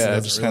Capitol is. Yeah,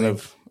 just really kind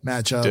of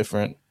match up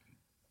different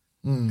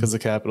because the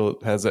Capitol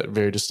has that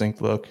very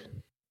distinct look.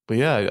 But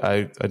yeah,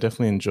 I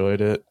definitely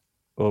enjoyed it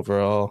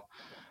overall.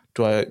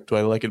 Do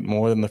I like it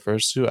more than the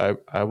first two?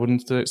 I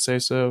wouldn't say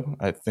so.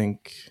 I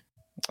think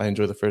I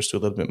enjoy the first two a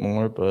little bit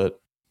more,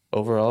 but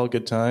overall,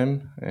 good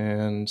time,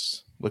 and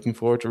looking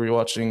forward to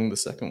rewatching the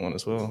second one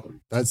as well.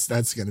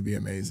 That's going to be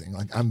amazing.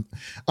 Like I'm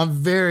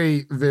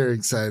very, very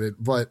excited,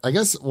 but I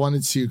guess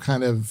wanted to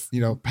kind of,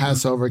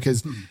 pass over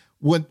because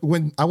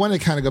when I want to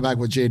kind of go back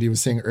what JD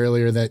was saying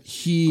earlier, that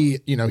he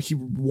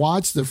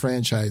watched the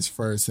franchise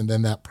first and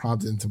then that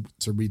prompted him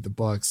to read the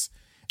books.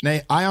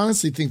 And I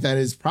honestly think that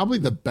is probably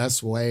the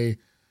best way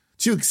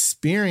to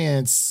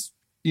experience,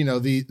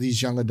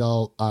 these young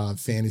adult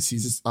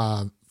fantasies,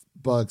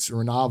 books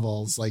or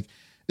novels, like,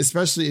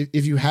 especially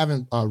if you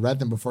haven't read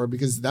them before,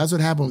 because that's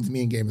what happened with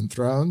me in Game of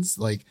Thrones.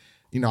 Like,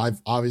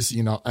 I've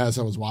obviously, as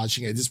I was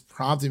watching it just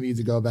prompted me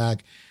to go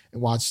back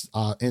and watch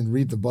and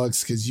read the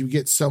books, because you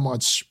get so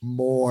much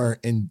more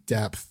in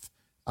depth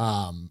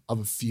of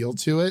a feel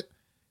to it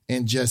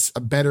and just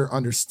a better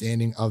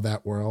understanding of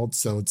that world.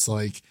 So it's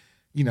like,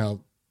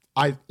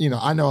 I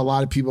know a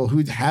lot of people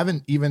who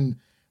haven't even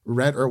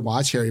read or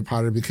watched Harry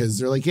Potter because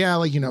they're like, yeah,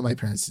 like, my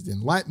parents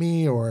didn't let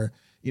me, or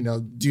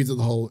due to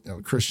the whole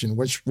Christian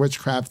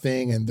witchcraft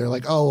thing. And they're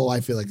like, oh, well,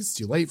 I feel like it's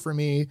too late for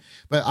me.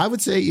 But I would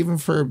say even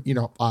for,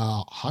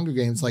 Hunger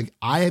Games, like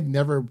I had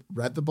never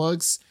read the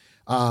books.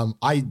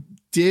 I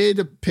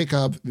did pick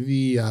up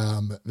the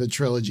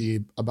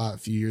trilogy about a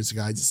few years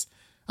ago.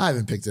 I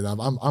haven't picked it up.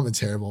 I'm a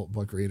terrible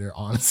book reader,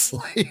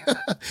 honestly.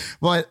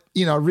 But,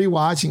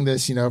 rewatching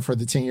this, for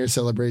the 10-year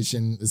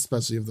celebration,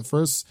 especially of the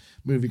first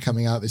movie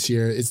coming out this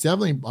year, it's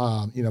definitely,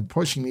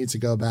 pushing me to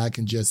go back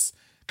and just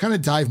kind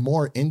of dive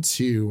more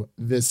into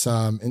this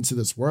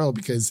world,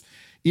 because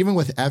even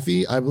with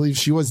Effie, I believe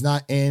she was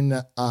not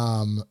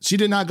she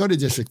did not go to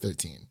District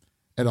 13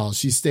 at all.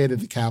 She stayed at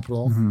the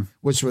Capitol,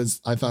 which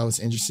I thought was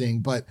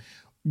interesting. But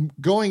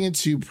going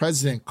into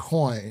President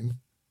Coin,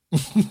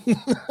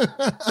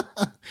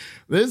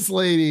 this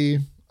lady,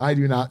 I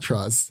do not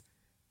trust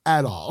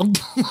at all.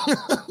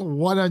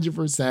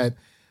 100%.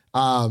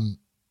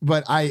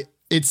 But I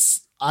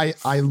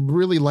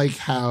really like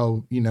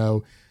how,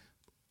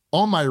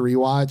 on my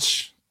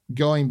rewatch,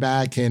 going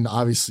back and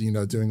obviously,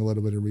 doing a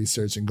little bit of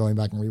research and going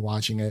back and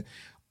rewatching it,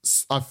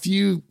 a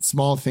few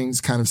small things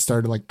kind of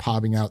started like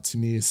popping out to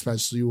me,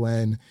 especially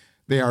when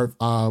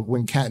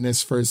when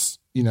Katniss first,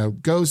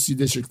 goes to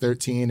District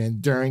 13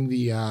 and during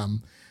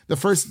the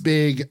first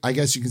big, I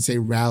guess you can say,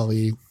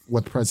 rally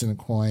with President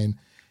Coin,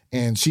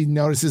 and she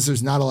notices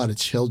there's not a lot of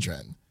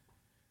children.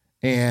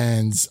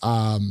 And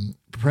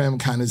Prim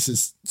kind of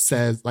just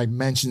says, like,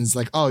 mentions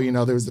like, oh,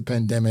 there was a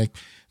pandemic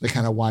that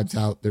kind of wiped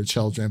out their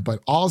children.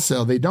 But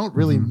also they don't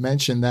really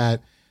mention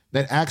that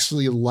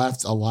actually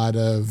left a lot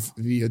of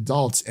the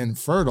adults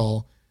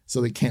infertile,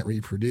 so they can't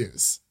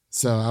reproduce.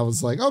 So I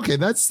was like, okay,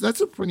 that's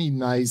a pretty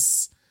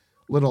nice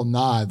little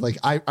nod. Like,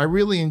 I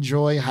really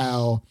enjoy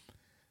how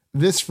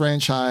this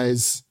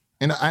franchise,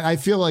 and I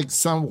feel like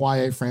some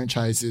YA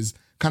franchises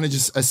kind of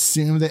just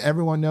assume that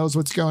everyone knows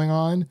what's going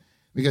on.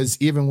 Because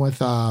even with,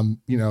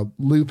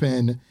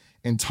 Lupin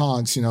and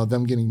Tonks,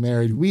 them getting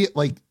married, we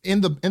like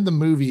in the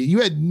movie,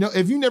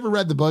 if you never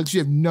read the books,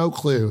 you have no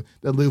clue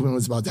that Lupin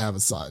was about to have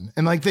a son.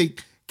 And like they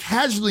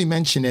casually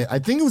mention it. I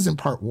think it was in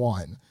part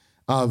 1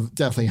 of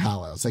Deathly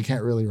Hallows. I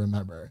can't really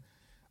remember.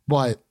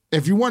 But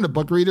if you weren't a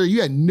book reader,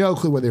 you had no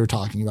clue what they were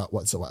talking about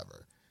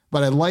whatsoever.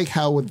 But I like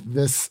how with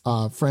this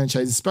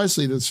franchise,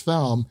 especially this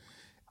film,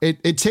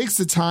 it takes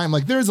the time,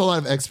 like there's a lot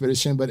of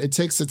expedition, but it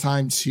takes the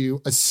time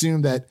to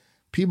assume that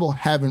people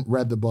haven't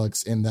read the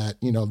books and that,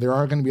 there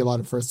are going to be a lot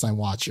of first time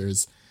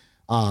watchers,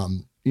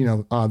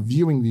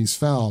 viewing these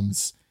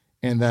films,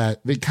 and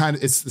that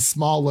it's the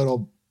small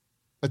little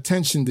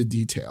attention to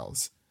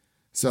details.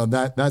 So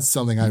that's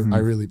something I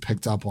really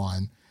picked up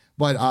on.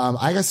 But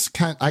I guess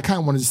I kind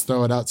of want to just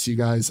throw it out to you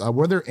guys.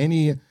 Were there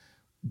any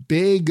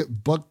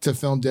big book to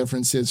film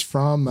differences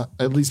from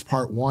at least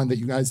part 1 that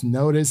you guys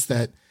noticed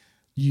that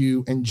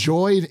you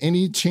enjoyed?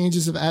 Any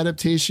changes of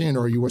adaptation,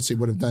 or you would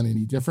have done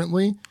any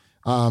differently?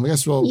 I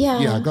guess go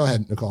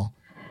ahead, Nicole.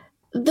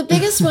 The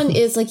biggest one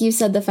is, like you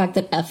said, the fact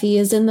that Effie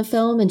is in the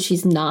film and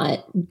she's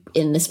not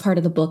in this part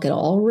of the book at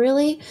all,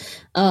 really.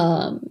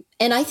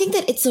 And I think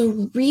that it's a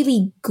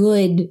really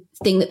good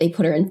thing that they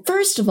put her in,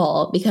 first of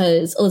all,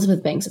 because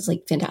Elizabeth Banks is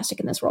like fantastic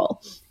in this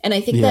role. And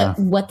I think that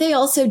what they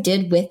also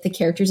did with the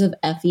characters of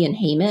Effie and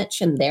Haymitch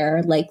and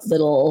their like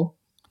little,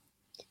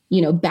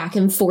 back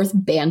and forth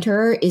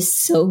banter is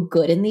so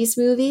good in these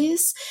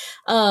movies.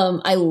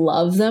 I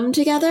love them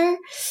together.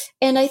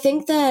 And I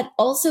think that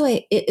also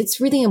it's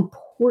really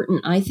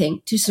important, I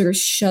think, to sort of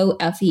show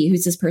Effie,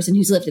 who's this person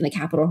who's lived in the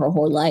capital her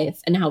whole life,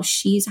 and how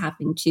she's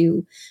having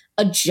to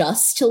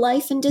adjust to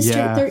life in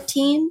District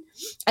 13.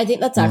 I think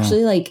that's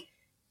actually like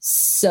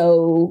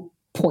so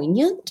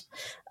poignant.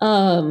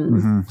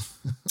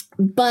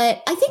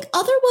 But I think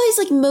otherwise,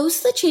 like most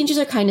of the changes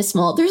are kind of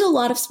small. There's a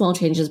lot of small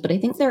changes, but I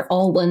think they're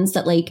all ones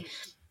that like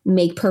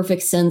make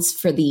perfect sense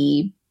for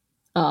the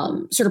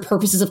sort of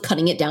purposes of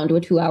cutting it down to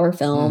a 2-hour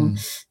film.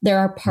 There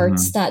are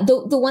parts that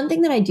the one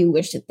thing that I do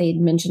wish that they'd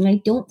mentioned,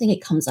 I don't think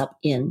it comes up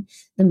in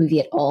the movie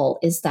at all,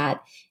 is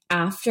that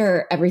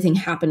after everything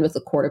happened with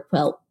the Court of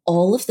Quill,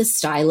 all of the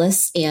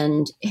stylists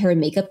and hair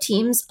and makeup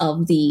teams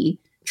of the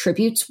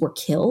tributes were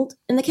killed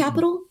in the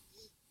Capitol.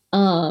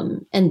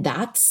 And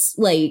that's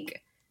like,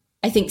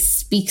 I think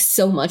speaks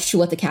so much to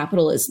what the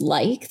Capitol is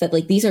like, that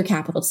like these are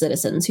Capitol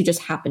citizens who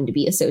just happen to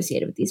be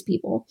associated with these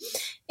people.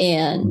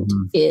 And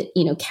it,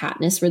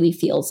 Katniss really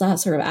feels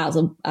that sort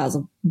of as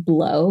a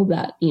blow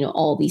that,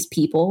 all these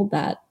people,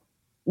 that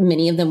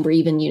many of them were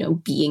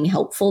even, being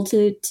helpful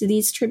to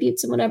these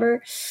tributes and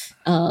whatever.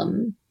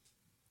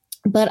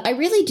 But I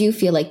really do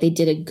feel like they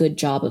did a good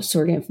job of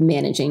sort of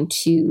managing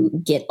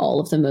to get all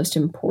of the most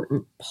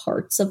important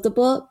parts of the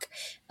book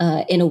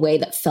in a way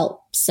that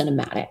felt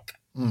cinematic.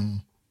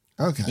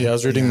 Okay. Yeah, I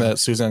was reading that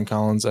Suzanne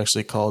Collins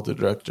actually called the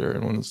director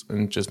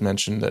and just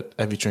mentioned that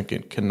Evie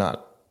Trinket could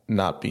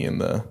not be in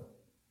the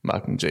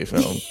Mockingjay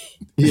film.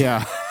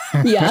 Yeah.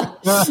 Yeah.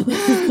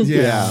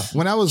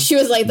 She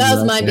was like, that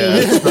was my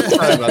baby.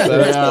 Sorry about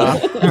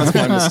that. That's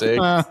my mistake.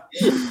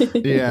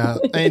 Yeah.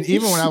 And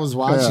even when I was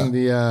watching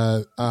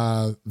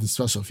the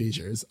special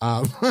features,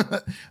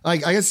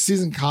 like I guess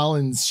Susan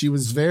Collins, she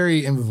was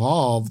very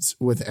involved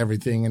with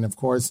everything. And of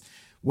course,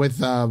 with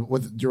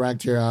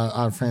director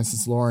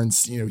Francis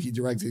Lawrence, he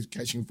directed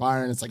Catching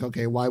Fire, and it's like,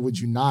 okay, why would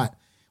you not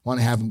want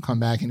to have him come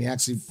back? And he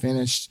actually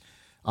finished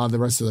the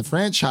rest of the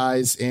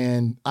franchise.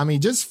 And I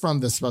mean, just from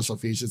the special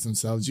features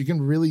themselves, you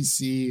can really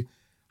see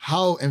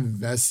how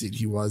invested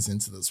he was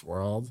into this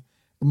world,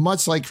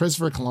 much like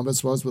Christopher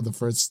Columbus was with the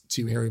first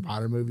 2 Harry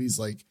Potter movies.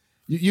 Like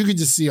you could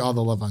just see all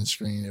the love on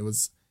screen. It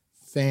was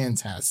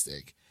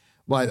fantastic.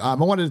 But I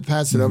wanted to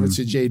pass it over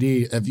to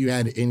JD if you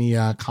had any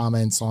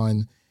comments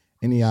on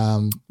any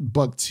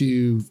book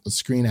to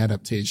screen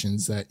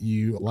adaptations that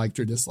you liked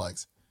or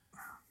disliked.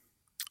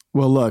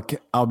 Well, look,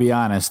 I'll be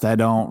honest. I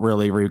don't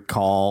really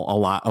recall a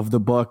lot of the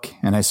book,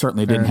 and I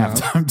certainly didn't have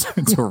time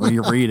to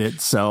reread it.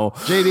 So,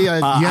 JD,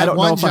 I don't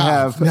know if job.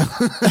 I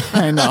have.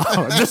 I know.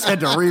 I just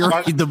had to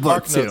reread the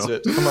book too.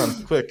 Come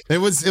on, quick. It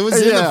was in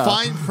the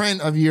fine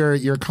print of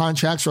your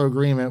contractual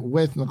agreement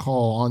with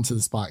Nicole onto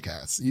this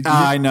podcast.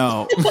 I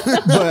know,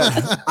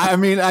 but I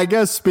mean, I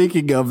guess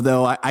speaking of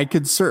though, I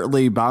could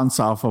certainly bounce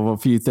off of a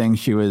few things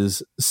she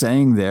was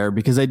saying there,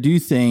 because I do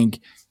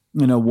think,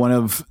 one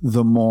of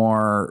the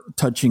more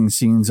touching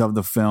scenes of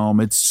the film,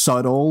 it's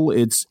subtle,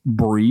 it's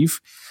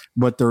brief,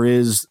 but there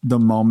is the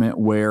moment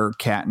where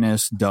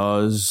Katniss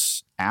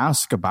does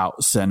ask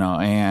about Senna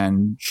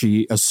and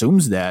she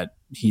assumes that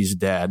he's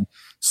dead.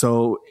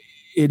 So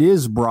it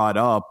is brought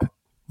up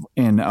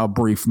in a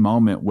brief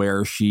moment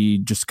where she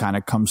just kind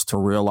of comes to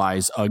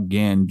realize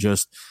again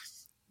just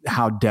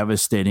how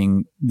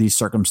devastating these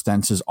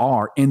circumstances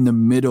are in the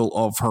middle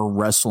of her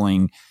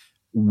wrestling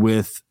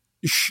with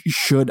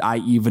should I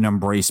even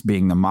embrace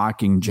being the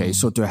Mockingjay?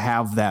 So to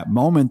have that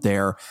moment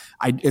there,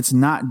 it's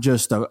not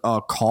just a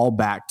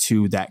callback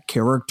to that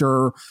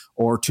character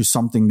or to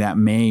something that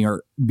may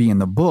or be in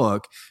the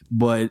book,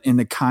 but in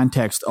the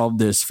context of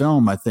this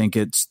film, I think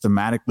it's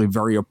thematically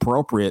very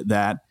appropriate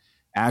that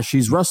as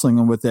she's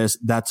wrestling with this,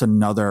 that's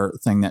another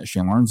thing that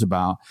she learns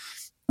about.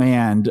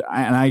 And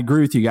I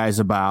agree with you guys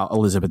about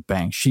Elizabeth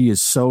Banks. She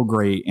is so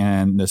great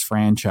in this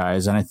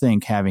franchise. And I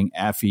think having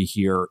Effie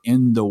here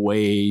in the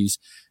ways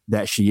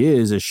that she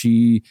is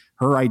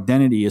her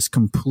identity is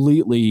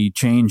completely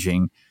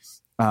changing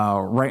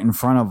right in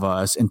front of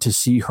us, and to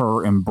see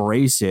her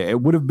embrace it,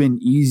 it would have been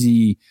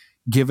easy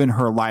given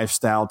her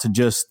lifestyle to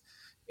just,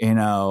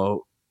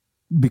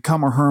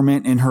 become a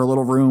hermit in her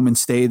little room and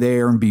stay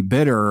there and be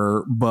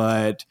bitter.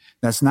 But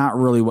that's not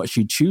really what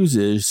she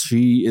chooses.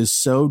 She is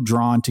so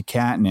drawn to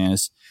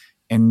Katniss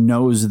and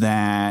knows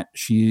that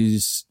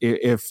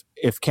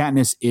if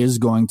Katniss is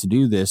going to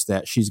do this,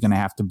 that she's going to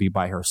have to be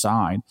by her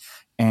side.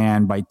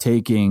 And by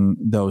taking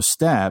those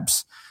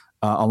steps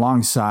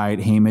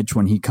alongside Haymitch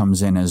when he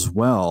comes in as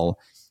well.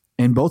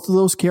 And both of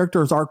those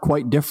characters are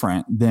quite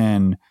different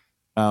than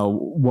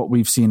what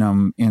we've seen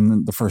them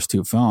in the first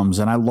two films.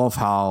 And I love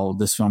how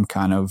this film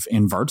kind of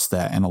inverts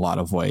that in a lot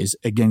of ways.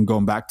 Again,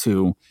 going back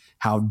to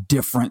how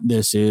different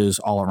this is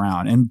all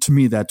around. And to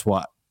me, that's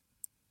what,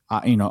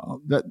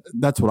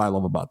 that's what I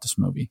love about this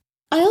movie.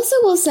 I also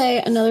will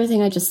say another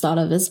thing I just thought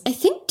of is I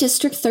think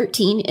District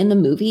 13 in the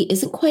movie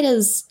isn't quite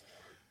as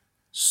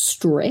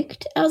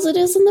strict as it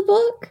is in the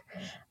book.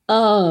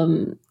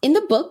 In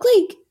the book,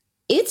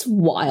 it's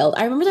wild.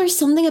 I remember there's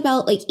something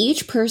about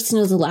each person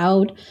is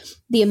allowed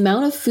the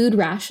amount of food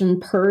ration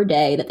per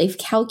day that they've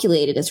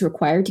calculated is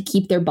required to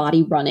keep their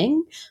body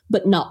running,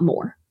 but not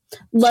more.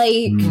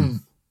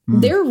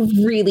 They're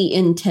really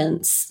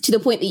intense to the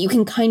point that you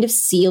can kind of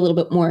see a little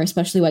bit more,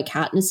 especially why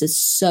Katniss is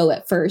so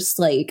at first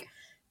I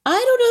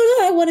don't know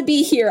that I want to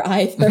be here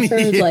either.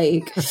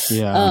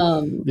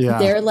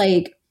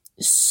 They're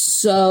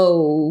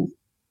so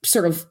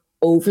sort of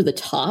over the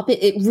top.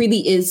 It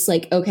really is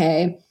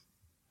okay,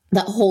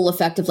 that whole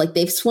effect of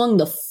they've swung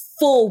the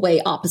full way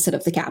opposite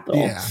of the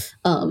Capitol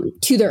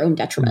to their own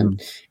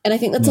detriment. And I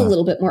think that's a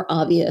little bit more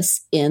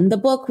obvious in the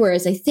book,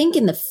 whereas I think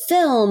in the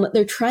film,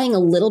 they're trying a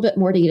little bit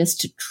more to get us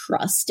to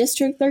trust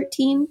District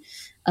 13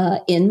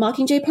 in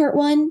Mockingjay Part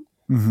 1.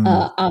 Mm-hmm.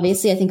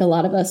 Obviously, I think a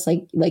lot of us,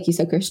 like you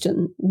said,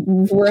 Christian,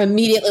 were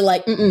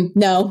immediately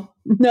no,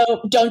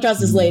 don't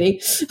trust this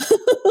lady.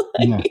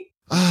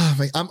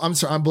 I'm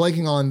sorry. I'm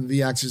blanking on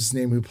the actress'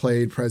 name who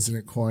played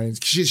President Coin.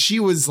 She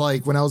was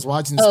when I was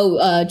watching this.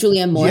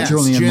 Julianne Moore. Yes,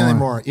 Julianne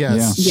Moore.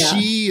 Yes.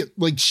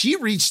 Yeah. She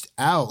reached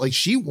out.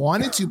 She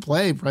wanted to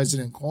play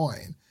President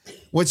Coin,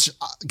 which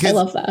I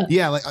love that.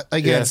 Yeah.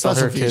 Again, I thought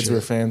her kids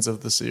were fans of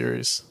the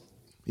series.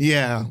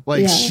 Yeah.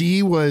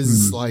 She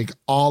was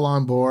all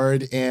on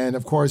board. And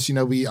of course,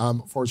 we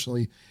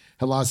fortunately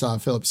had lost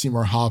Philip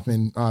Seymour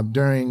Hoffman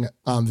during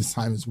this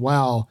time as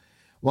well.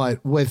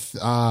 But with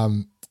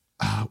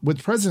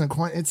President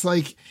Coin, it's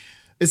like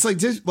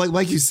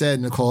you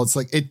said, Nicole,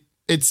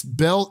 it's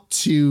built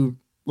to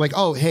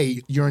oh,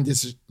 hey, you're in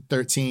District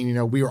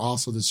 13, we were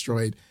also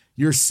destroyed.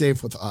 You're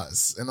safe with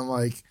us. And I'm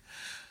like,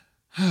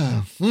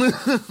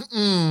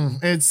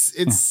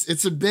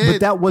 it's a bit.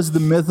 But that was the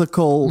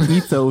mythical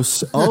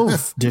ethos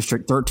of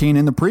District 13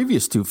 in the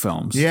previous two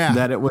films. Yeah.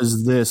 That it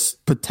was this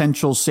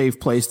potential safe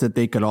place that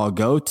they could all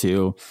go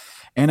to.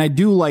 And I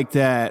do like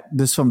that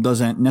this film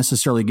doesn't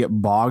necessarily get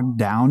bogged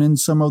down in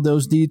some of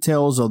those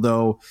details,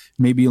 although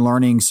maybe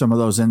learning some of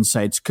those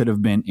insights could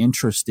have been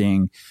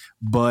interesting.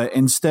 But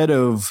instead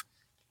of,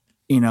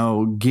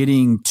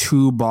 getting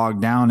too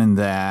bogged down in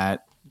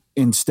that,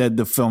 instead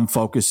the film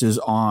focuses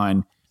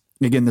on,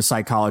 again, the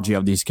psychology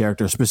of these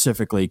characters,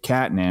 specifically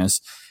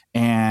Katniss,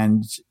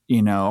 and,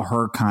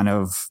 her kind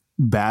of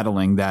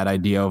battling that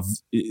idea of,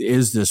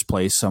 is this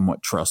place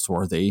somewhat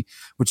trustworthy,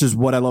 which is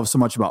what I love so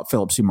much about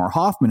Philip Seymour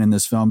Hoffman in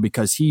this film,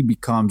 because he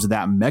becomes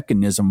that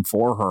mechanism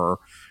for her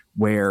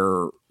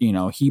where,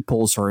 he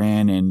pulls her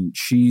in and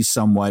she's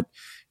somewhat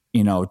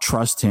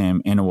trust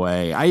him in a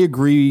way. I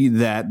agree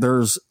that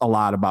there's a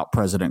lot about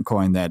President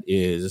Coin that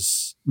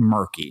is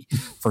murky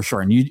for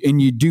sure. And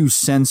you do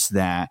sense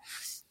that,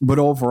 but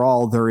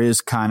overall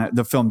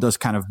the film does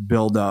kind of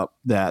build up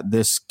that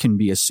this can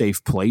be a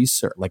safe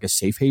place or like a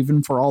safe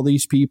haven for all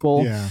these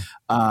people. Yeah.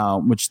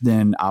 Which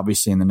then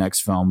obviously in the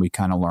next film, we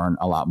kind of learn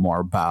a lot more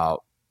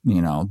about,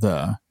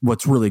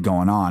 what's really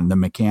going on, the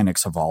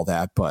mechanics of all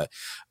that. But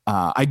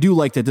I do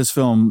like that this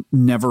film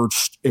never,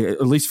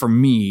 at least for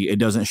me, it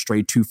doesn't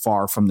stray too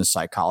far from the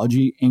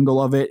psychology angle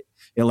of it.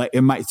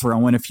 It might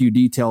throw in a few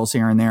details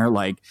here and there.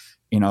 Like,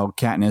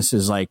 Katniss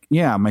is like,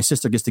 yeah, my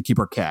sister gets to keep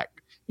her cat,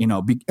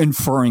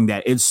 inferring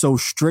that it's so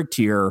strict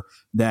here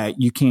that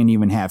you can't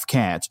even have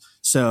cats.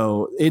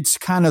 So it's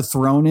kind of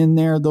thrown in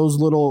there, those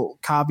little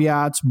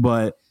caveats,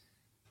 but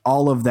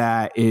all of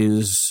that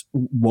is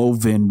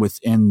woven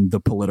within the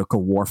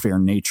political warfare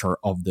nature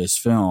of this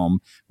film,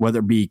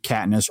 whether it be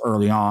Katniss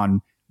early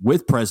on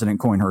with President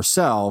Coin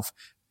herself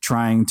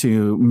trying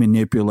to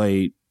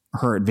manipulate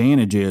her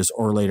advantages,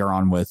 or later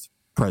on with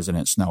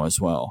President Snow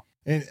as well.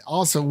 And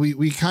also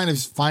we kind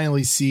of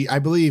finally see, I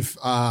believe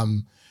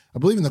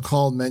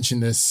Nicole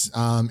mentioned this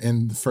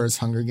in the first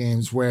Hunger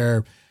Games,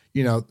 where,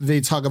 they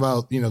talk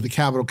about, the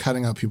Capitol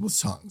cutting out people's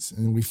tongues.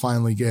 And we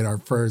finally get our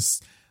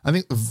first, I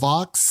think,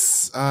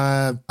 Vox,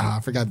 I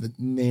forgot the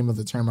name of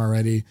the term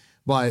already,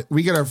 but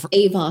we get our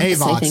Avox,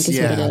 I think is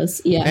what it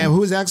is. Yeah. And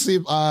who's actually,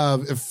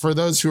 for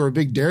those who are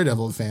big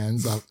Daredevil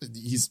fans,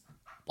 he's,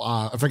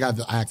 I forgot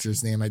the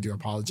actor's name. I do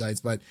apologize,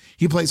 but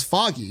he plays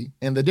Foggy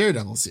in the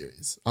Daredevil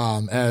series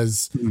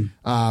as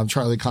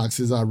Charlie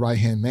Cox's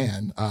right-hand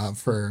man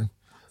for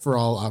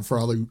all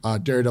the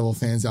Daredevil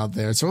fans out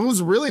there. So it was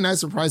a really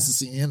nice surprise to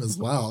see him as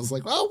well. I was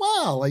like,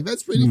 oh, wow, like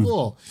that's pretty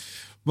cool.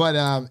 But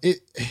I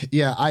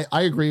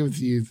agree with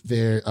you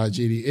there,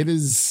 JD. It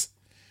is,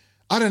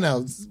 I don't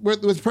know,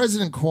 with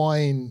President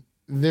Coin,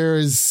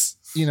 there's,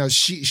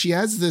 she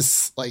has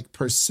this like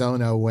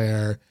persona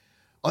where,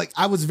 like,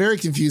 I was very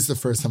confused the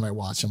first time I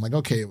watched. I'm like,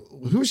 okay,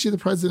 who is she the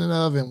president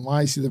of, and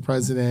why is she the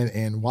president,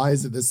 and why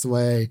is it this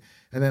way?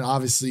 And then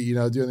obviously,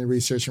 doing the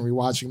research and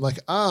rewatching, I'm like,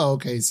 oh,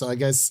 okay, so I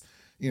guess,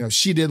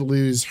 she did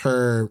lose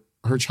her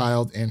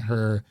child and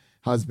her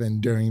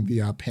husband during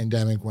the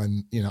pandemic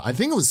when, I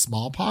think it was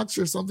smallpox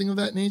or something of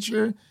that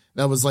nature.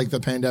 That was like the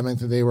pandemic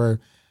that they were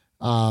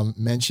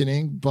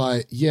mentioning.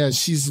 But yeah,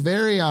 she's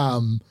very,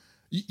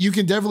 you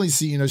can definitely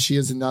see, she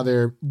is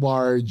another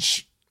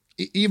large,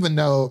 even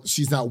though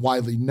she's not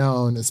widely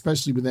known,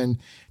 especially within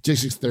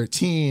District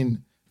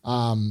 13,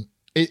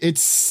 it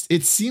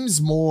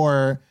seems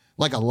more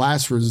like a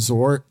last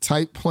resort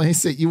type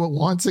place that you would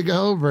want to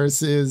go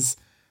versus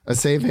a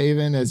safe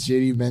haven, as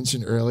JD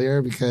mentioned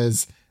earlier,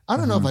 because I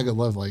don't know if I could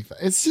live like that.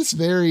 It's just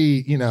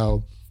very,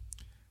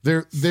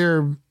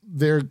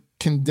 they're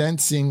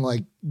condensing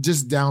like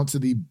just down to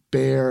the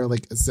bare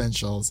like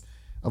essentials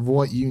of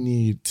what you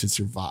need to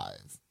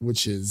survive,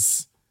 which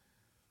is,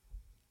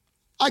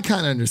 I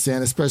kind of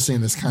understand, especially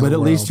in this kind of world. But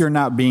at least you're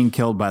not being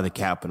killed by the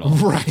Capitol.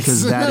 Right.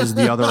 Because that is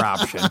the other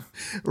option.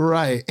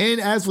 Right.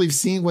 And as we've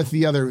seen with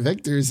the other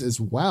victors as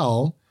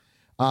well,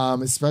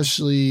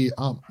 especially,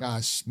 oh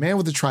gosh, Man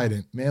with the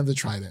Trident. What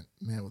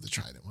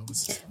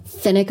was it?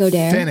 Finnick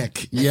Odair.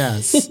 Finnick,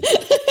 yes.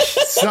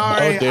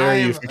 Sorry. How dare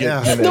you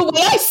forget Finnick. The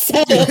way I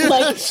said it,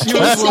 like, she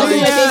was like,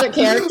 my favorite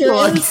character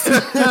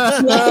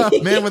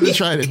is. Man with the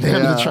Trident.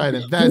 Man with the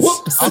Trident. That's,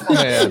 oh,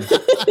 man.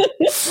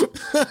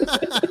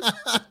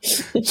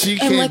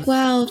 I'm like,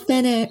 wow,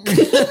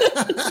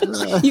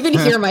 Finnick. You can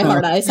hear my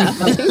hard eyes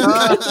happening.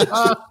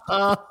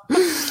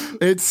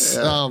 It's,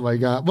 oh my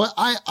God. But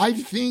I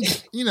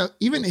think,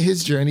 even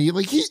his journey,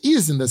 like he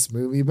is in this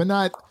movie, but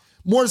not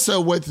more so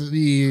with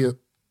the,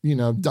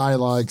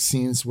 dialogue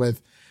scenes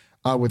with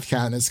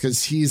Katniss,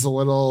 because he's a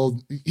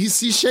little, he's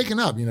shaken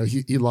up.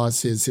 He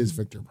lost his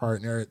Victor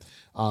partner.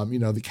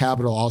 The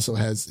Capitol also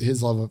has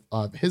his love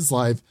of his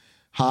life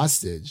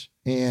hostage.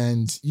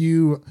 And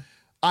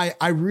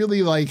I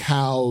really like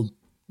how,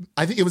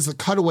 I think it was the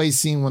cutaway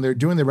scene when they're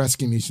doing the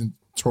rescue mission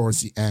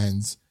towards the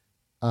end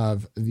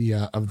of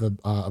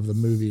the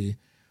movie,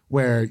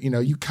 where,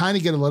 you kind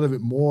of get a little bit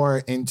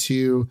more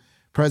into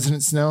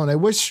President Snow. And I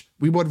wish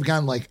we would have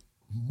gotten like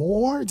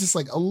more, just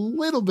like a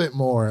little bit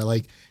more,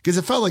 like, because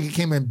it felt like it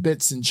came in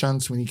bits and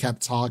chunks when he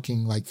kept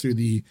talking like through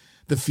the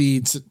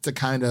feeds to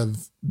kind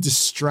of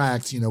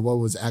distract, what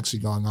was actually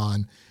going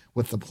on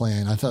with the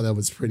plan. I thought that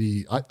was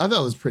pretty, I thought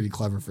it was pretty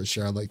clever for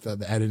sure. I like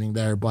the editing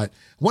there, but I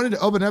wanted to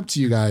open up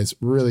to you guys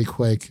really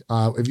quick.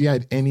 If you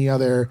had any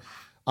other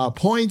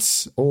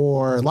points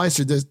or likes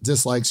or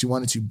dislikes you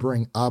wanted to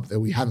bring up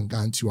that we haven't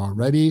gotten to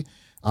already.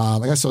 I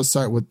guess I'll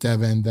start with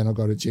Devin, then I'll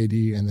go to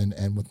JD, and then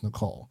end with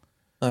Nicole.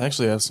 I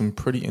actually have some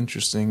pretty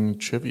interesting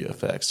trivia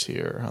facts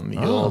here on the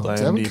old IMDb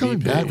Devin coming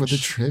page. back with the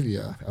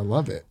trivia. I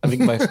love it. I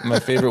think my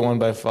favorite one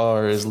by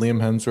far is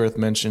Liam Hemsworth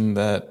mentioned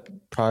that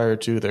prior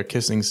to their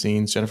kissing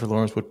scenes, Jennifer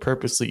Lawrence would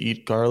purposely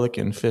eat garlic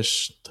and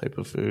fish type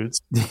of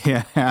foods.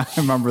 Yeah, I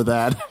remember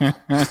that.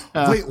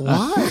 Wait,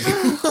 why?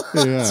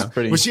 Yeah.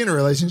 Was she in a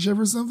relationship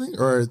or something,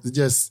 or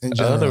just in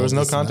general? There was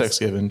no context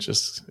given.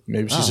 Just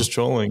maybe she's just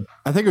trolling.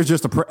 I think it was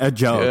just a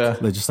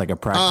joke. Yeah. Just like a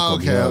practical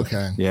okay, joke.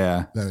 okay.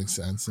 Yeah. That makes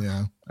sense,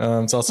 yeah.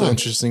 It's also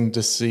interesting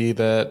to see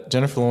that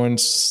Jennifer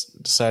Lawrence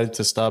decided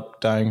to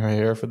stop dyeing her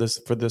hair for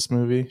this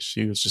movie.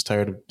 She was just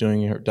tired of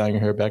dyeing her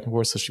hair back and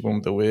forth, so she went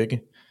with the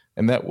wig.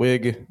 And that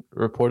wig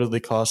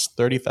reportedly cost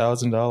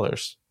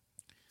 $30,000.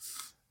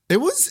 It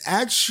was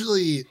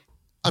actually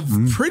a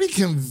pretty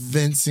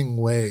convincing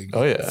wig.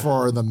 Oh, yeah.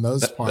 For the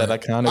most part.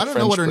 That iconic I don't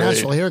know what her French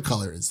natural hair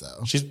color is,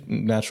 though. She's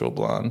natural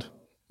blonde.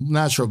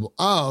 Natural.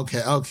 Oh,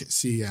 okay. Okay.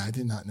 See, yeah, I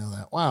did not know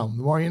that. Wow.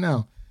 The more you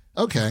know.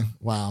 Okay.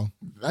 Wow.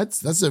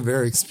 That's a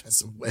very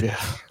expensive wig.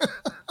 Yeah.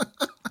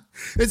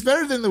 It's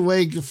better than the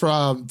wig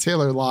from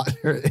Taylor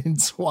Lautner in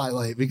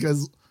Twilight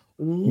because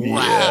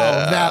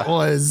that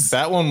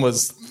one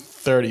was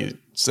 30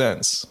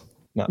 cents,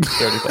 not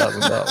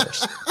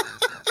 $30,000.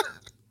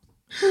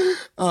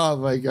 Oh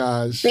my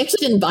gosh. They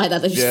actually didn't buy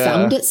that. They just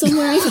found it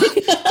somewhere.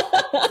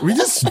 We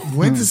just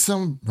went to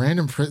some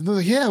random prison. They're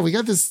like, yeah, we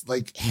got this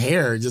like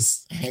hair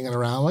just hanging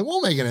around. Like,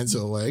 we'll make it into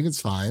a wig.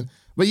 It's fine.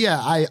 But yeah,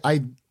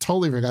 I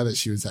totally forgot that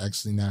she was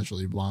actually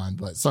naturally blonde.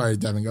 But sorry,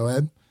 Devin, go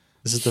ahead.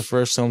 This is the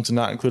first film to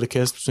not include a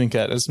kiss between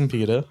Katniss and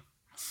Peeta.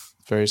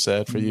 Very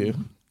sad for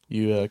you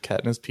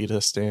Katniss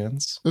Peeta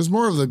stans. There's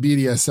more of the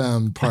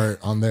BDSM part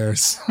on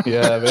theirs.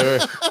 Yeah, they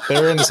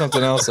were into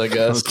something else, I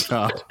guess. Oh,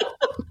 God.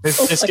 They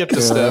skipped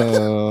a step.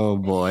 Oh,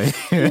 boy.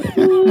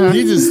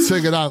 He just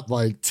took it up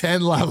like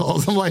 10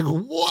 levels. I'm like,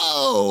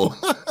 whoa.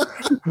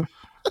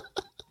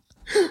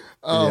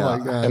 My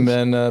God. And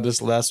then this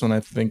last one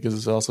I think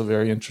is also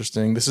very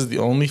interesting. This is the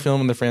only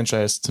film in the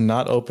franchise to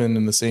not open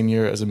in the same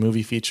year as a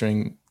movie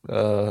featuring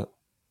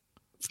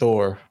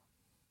Thor,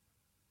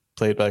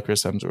 played by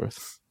Chris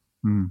Hemsworth.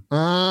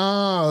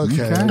 Oh,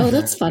 okay. Oh,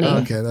 that's funny.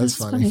 Okay, that's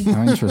funny.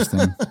 How interesting.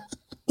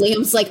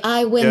 Liam's like,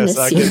 I win this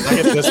I year.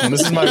 get this one.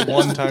 This is my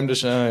one time to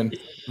shine.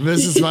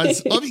 This is my.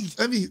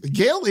 I mean,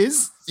 Gale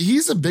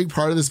he's a big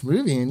part of this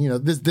movie,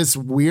 and this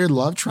weird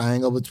love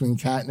triangle between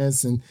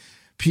Katniss and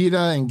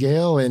Peeta and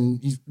Gale,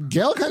 and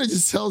Gale kind of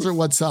just tells her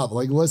what's up.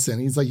 Like, listen,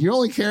 he's like, you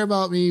only care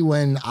about me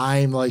when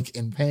I'm like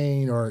in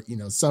pain or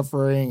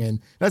suffering, and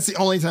that's the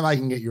only time I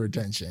can get your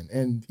attention.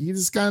 And he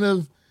just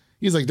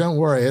he's like, don't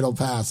worry, it'll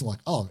pass. I'm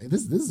like, oh, man,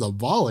 this is a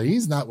baller.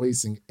 He's not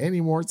wasting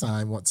any more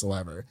time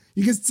whatsoever.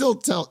 You can still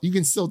tell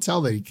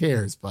that he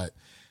cares, but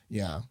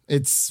yeah,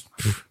 it's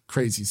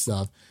crazy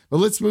stuff. But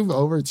let's move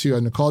over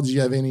to Nicole. Do you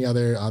have any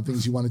other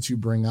things you wanted to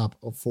bring up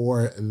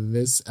for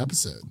this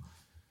episode?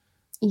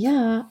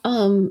 Yeah.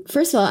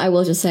 First of all, I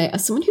will just say,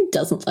 as someone who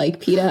doesn't like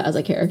Peeta as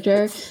a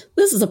character,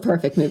 this is a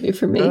perfect movie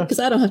for me because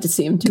I don't have to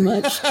see him too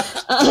much.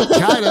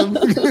 Got him.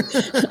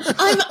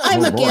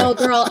 I'm a Gale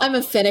girl. I'm a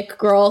Finnick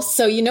girl.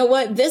 So you know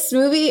what? This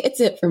movie, it's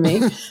it for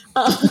me.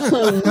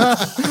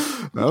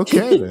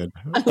 Okay, then.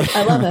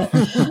 I love it.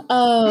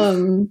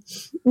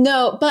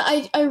 No, but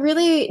I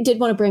really did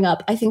want to bring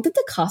up, I think that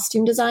the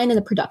costume design and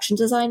the production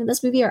design in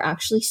this movie are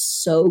actually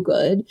so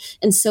good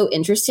and so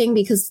interesting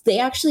because they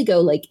actually go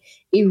like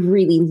a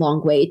really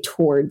long way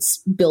towards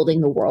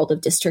building the world of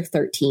District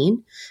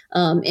 13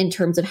 in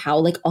terms of how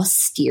like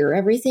austere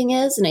everything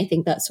is. And I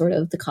think that sort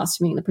of the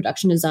costuming and the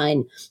production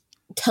design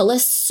tell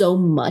us so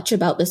much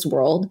about this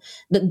world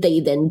that they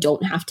then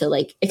don't have to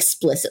like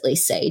explicitly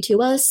say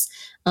to us.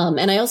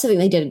 And I also think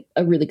they did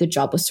a really good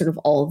job with sort of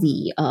all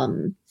the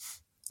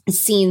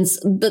scenes,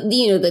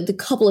 the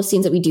couple of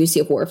scenes that we do see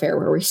of warfare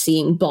where we're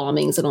seeing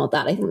bombings and all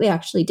that. I think they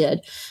actually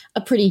did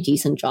a pretty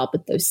decent job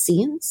with those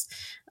scenes.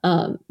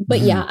 But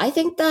yeah, I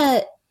think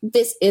that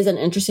this is an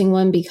interesting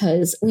one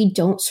because we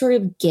don't sort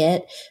of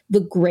get the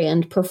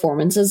grand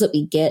performances that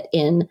we get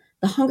in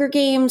the Hunger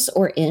Games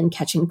or in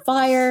Catching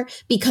Fire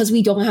because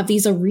we don't have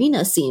these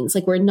arena scenes.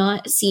 Like we're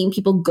not seeing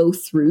people go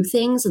through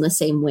things in the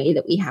same way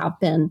that we have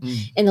been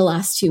in the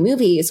last two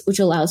movies, which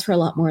allows for a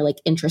lot more like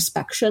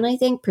introspection, I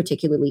think,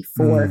 particularly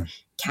for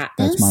Katniss.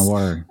 That's my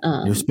word.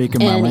 You're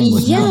speaking my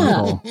language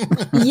now,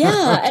 Nicole.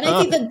 Yeah. And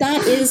I think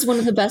that is one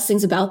of the best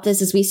things about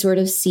this is we sort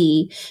of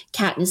see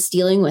Katniss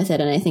dealing with it.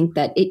 And I think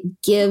that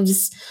it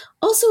gives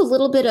also a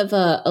little bit of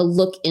a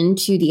look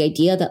into the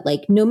idea that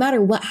like, no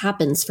matter what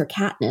happens for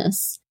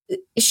Katniss,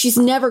 she's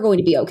never going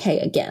to be okay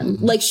again.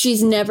 Like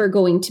she's never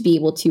going to be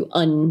able to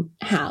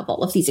unhave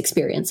all of these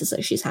experiences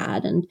that she's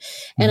had. And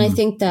I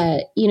think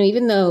that,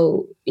 even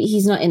though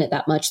he's not in it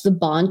that much, the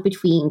bond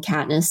between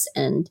Katniss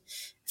and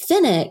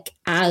Finnick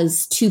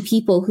as two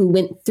people who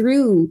went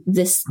through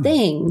this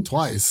thing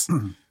twice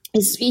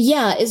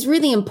is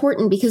really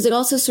important because it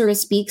also sort of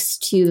speaks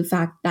to the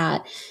fact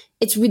that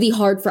it's really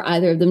hard for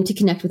either of them to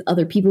connect with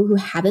other people who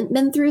haven't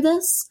been through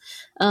this.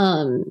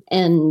 And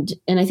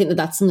I think that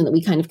that's something that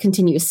we kind of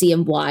continue to see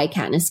and why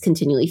Katniss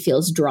continually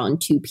feels drawn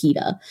to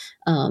Peeta.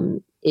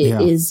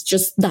 Is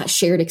just that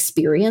shared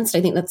experience.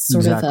 I think that's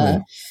sort of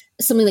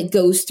something that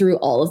goes through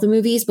all of the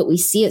movies, but we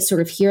see it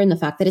sort of here in the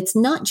fact that it's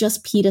not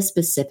just Peeta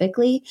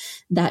specifically,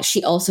 that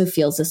she also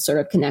feels this sort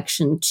of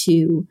connection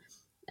to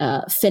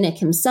Finnick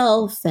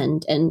himself,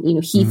 and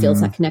he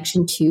feels that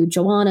connection to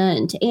Joanna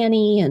and to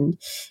Annie, and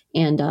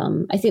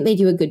I think they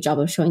do a good job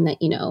of showing that,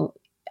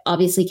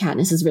 obviously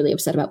Katniss is really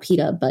upset about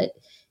Peeta, but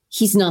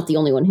he's not the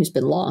only one who's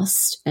been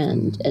lost,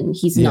 and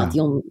he's not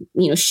the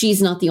only,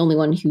 she's not the only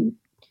one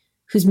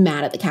who's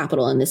mad at the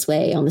Capitol in this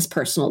way on this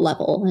personal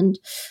level, and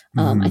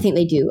I think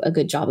they do a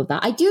good job of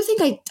that. I do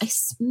think I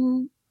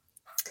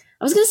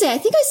was going to say, I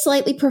think I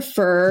slightly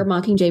prefer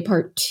Mockingjay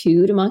Part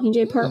 2 to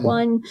Mockingjay Part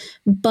 1,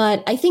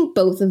 but I think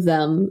both of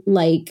them,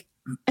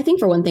 I think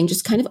for one thing,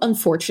 just kind of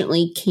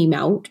unfortunately came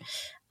out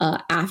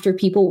after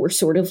people were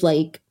sort of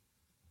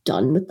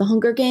done with the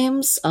Hunger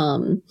Games.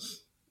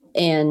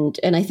 And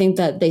I think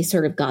that they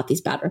sort of got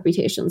these bad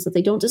reputations that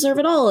they don't deserve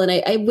at all. And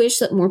I wish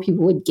that more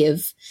people would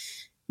give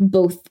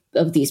both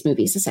of these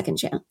movies a second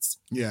chance.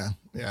 Yeah,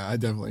 I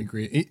definitely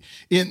agree.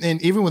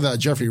 And even with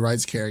Jeffrey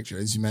Wright's character,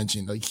 as you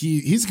mentioned,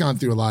 he's gone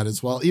through a lot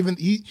as well. Even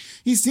he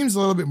seems a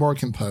little bit more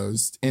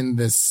composed in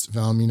this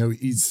film.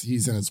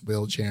 He's in his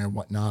wheelchair and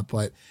whatnot,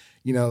 but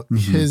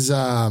his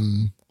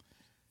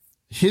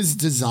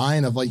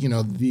design of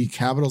the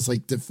Capitol's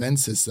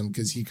defense system,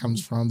 because he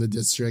comes from the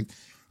district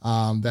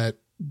that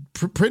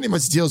pretty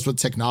much deals with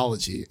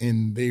technology,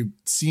 and they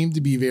seem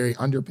to be very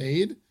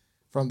underpaid.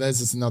 From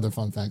this is another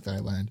fun fact that I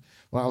learned.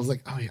 Well, I was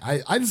like, oh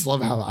yeah, I just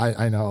love how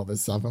I know all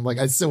this stuff. I'm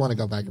I still want to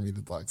go back and read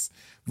the books.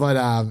 But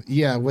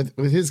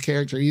with his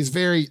character, he's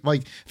very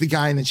the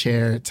guy in the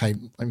chair type.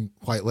 I mean,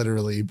 quite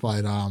literally.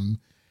 But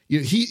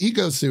he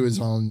goes through his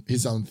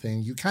own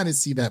thing. You kind of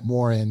see that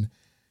more in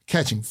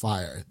Catching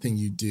Fire than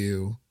you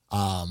do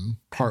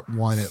Part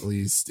 1 at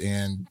least,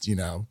 and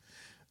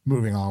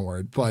moving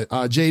onward. But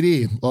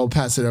JD, I'll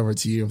pass it over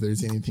to you if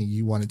there's anything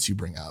you wanted to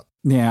bring up.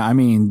 Yeah, I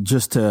mean,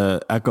 just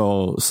to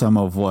echo some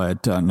of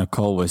what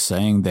Nicole was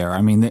saying there, I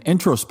mean, the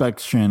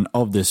introspection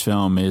of this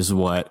film is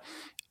what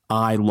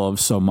I love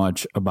so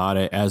much about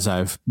it, as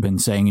I've been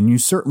saying. And you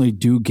certainly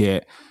do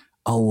get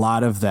a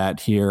lot of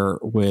that here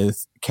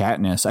with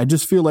Katniss. I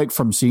just feel like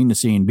from scene to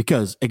scene,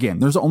 because, again,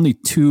 there's only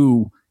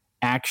 2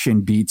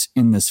 action beats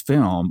in this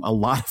film. A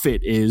lot of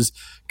it is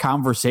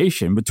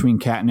conversation between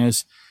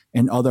Katniss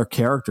and other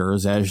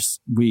characters as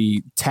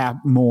we tap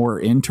more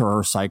into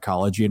her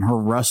psychology and her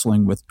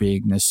wrestling with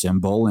being this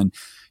symbol. And,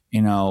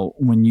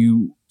 when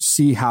you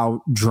see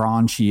how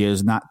drawn she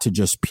is, not to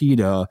just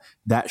Peeta,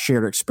 that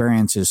shared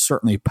experience is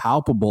certainly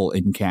palpable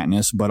in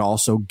Katniss, but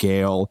also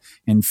Gale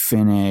and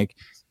Finnick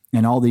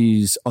and all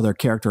these other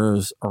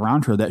characters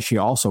around her that she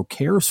also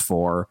cares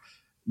for.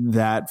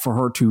 That for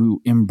her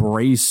to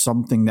embrace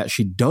something that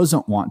she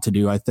doesn't want to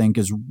do, I think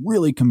is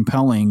really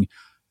compelling,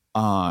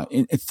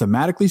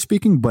 thematically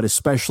speaking, but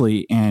especially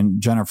in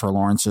Jennifer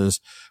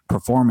Lawrence's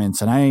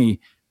performance. And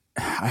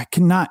I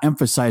cannot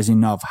emphasize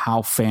enough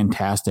how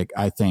fantastic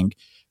I think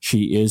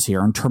she is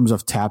here in terms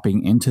of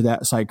tapping into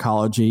that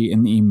psychology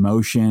and the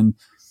emotion,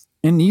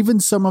 and even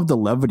some of the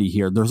levity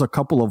here. There's a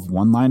couple of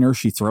one-liners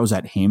she throws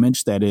at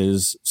Haymitch that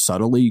is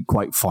subtly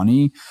quite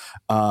funny.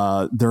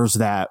 There's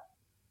that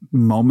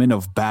moment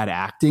of bad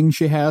acting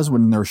she has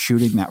when they're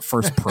shooting that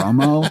first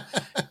promo.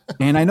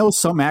 And I know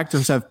some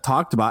actors have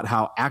talked about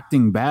how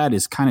acting bad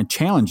is kind of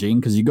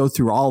challenging, because you go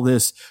through all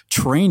this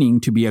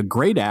training to be a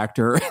great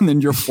actor and then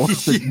you're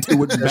forced to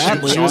do it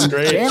badly. She was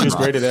great. She was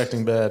great at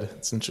acting bad.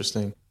 It's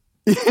interesting.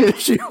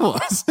 She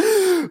was.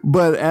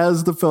 But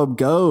as the film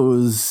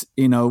goes,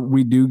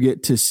 we do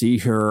get to see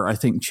her, I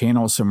think,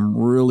 channel some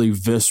really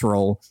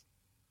visceral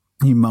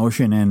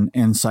emotion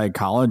and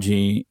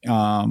psychology.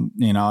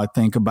 I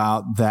think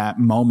about that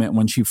moment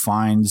when she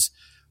finds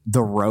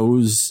the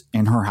rose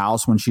in her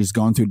house when she's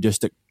going through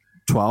District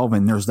 12,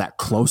 and there's that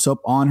close up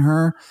on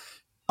her,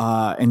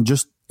 and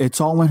just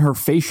it's all in her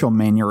facial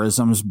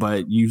mannerisms,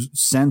 but you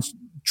sense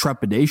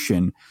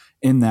trepidation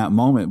in that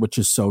moment, which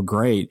is so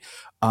great.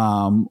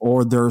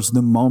 Or there's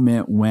the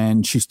moment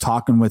when she's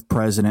talking with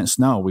President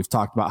Snow. We've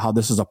talked about how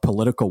this is a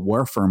political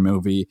warfare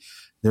movie.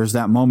 There's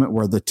that moment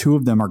where the 2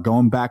 of them are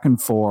going back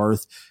and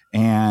forth,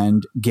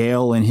 and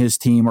Gale and his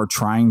team are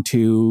trying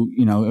to,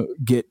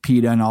 get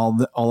Peeta and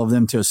all of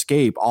them to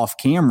escape off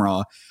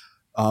camera.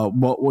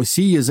 What we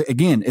see is,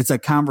 again, it's a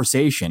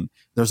conversation.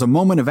 There's a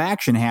moment of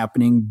action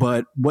happening,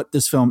 but what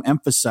this film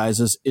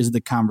emphasizes is the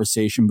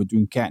conversation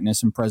between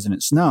Katniss and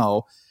President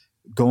Snow,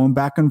 going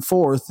back and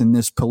forth in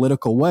this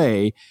political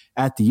way.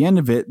 At the end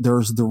of it,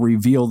 there's the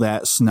reveal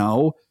that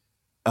Snow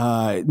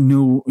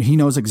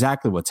knows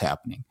exactly what's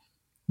happening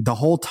the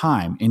whole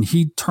time. And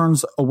he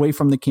turns away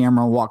from the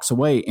camera and walks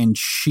away, and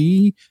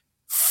she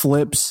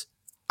flips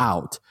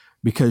out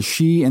because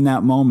she, in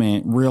that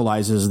moment,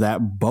 realizes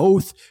that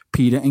both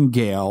Peeta and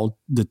Gale,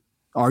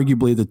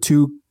 arguably the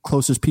 2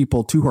 closest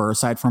people to her,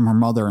 aside from her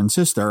mother and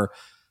sister,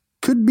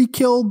 could be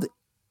killed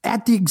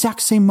at the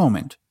exact same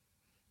moment.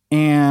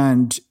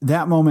 And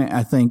that moment,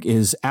 I think,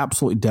 is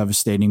absolutely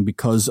devastating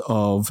because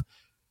of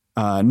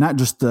not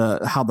just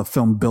how the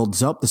film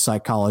builds up the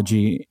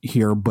psychology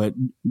here, but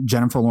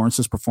Jennifer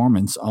Lawrence's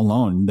performance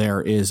alone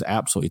there is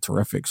absolutely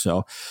terrific.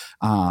 So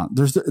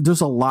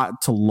there's a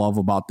lot to love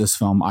about this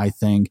film, I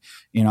think.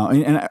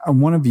 And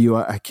one of you,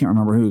 I can't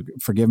remember who,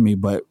 forgive me,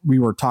 but we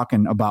were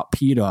talking about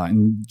PETA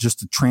and just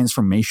the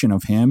transformation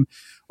of him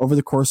over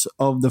the course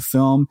of the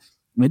film.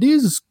 It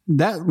is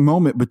that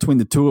moment between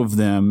the two of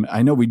them.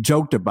 I know we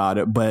joked about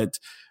it, but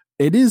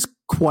it is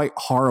quite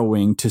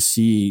harrowing to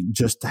see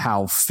just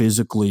how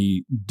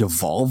physically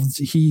devolved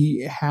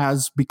he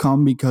has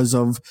become because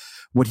of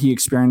what he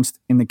experienced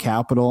in the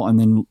Capitol, and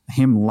then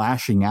him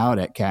lashing out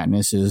at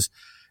Katniss is,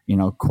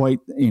 quite,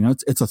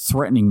 it's a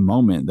threatening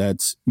moment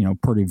that's,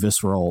 pretty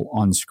visceral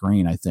on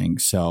screen, I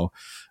think. So,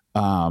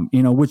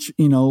 which,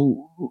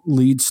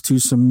 leads to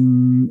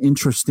some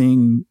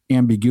interesting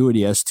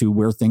ambiguity as to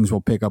where things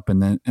will pick up in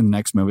the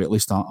next movie, at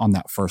least on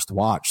that first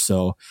watch.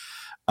 So,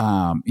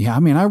 I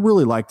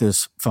really like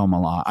this film a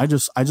lot. I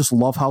just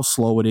love how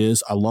slow it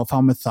is. I love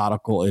how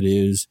methodical it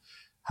is,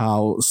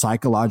 how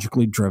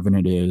psychologically driven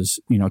it is.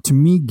 To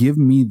me, give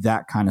me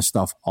that kind of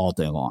stuff all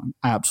day long.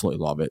 I absolutely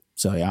love it.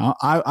 So yeah,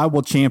 I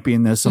will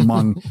champion this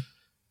among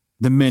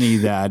the many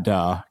that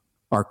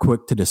are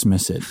quick to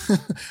dismiss it.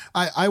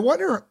 I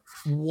wonder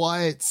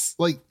what's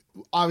like.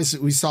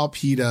 Obviously, we saw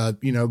PETA,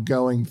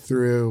 going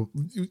through.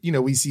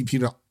 We see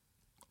PETA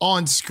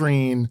on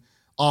screen,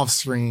 off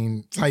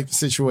screen type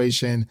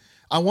situation.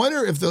 I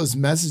wonder if those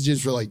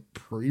messages were like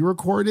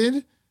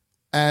pre-recorded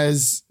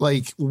as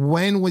like,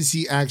 when was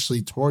he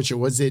actually tortured?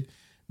 Was it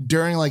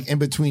during like in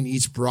between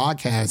each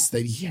broadcast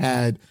that he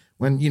had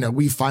when,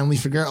 we finally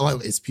figure out, oh,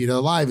 is PETA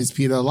alive? Is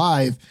PETA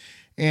alive?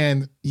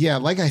 And yeah,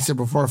 like I said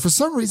before, for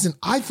some reason,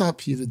 I thought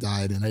PETA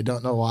died and I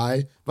don't know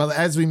why, but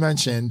as we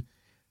mentioned,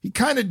 he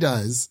kind of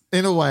does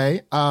in a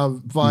way.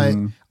 But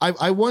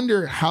I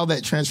wonder how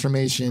that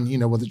transformation,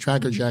 with the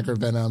Tracker Jacker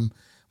Venom,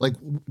 like,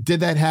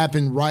 did that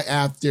happen right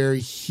after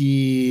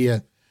he,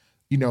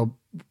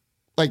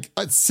 like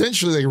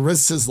essentially like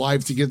risked his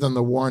life to give them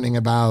the warning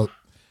about,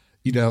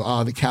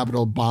 the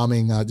Capitol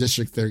bombing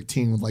District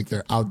 13 with like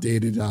their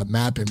outdated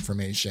map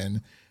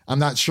information? I'm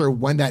not sure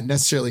when that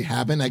necessarily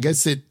happened. I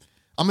guess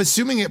I'm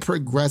assuming it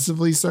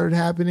progressively started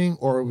happening,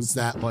 or was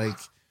that like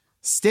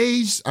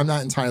staged? I'm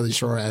not entirely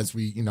sure, as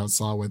we,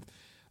 saw with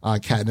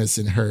Katniss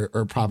and her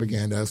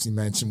propaganda, as you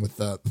mentioned, with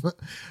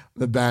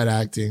the bad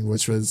acting,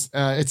 which was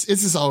it's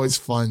just always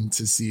fun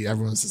to see.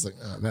 Everyone's just like,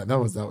 oh,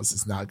 that was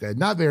just not good,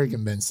 not very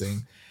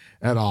convincing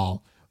at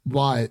all.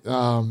 But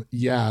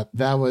yeah,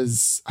 that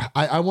was.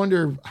 I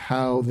wonder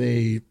how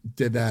they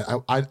did that.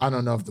 I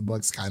don't know if the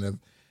books kind of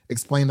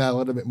explain that a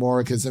little bit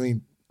more, because I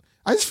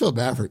just feel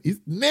bad for the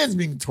man's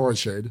being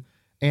tortured,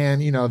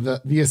 and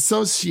the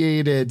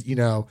associated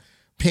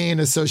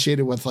pain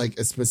associated with like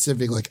a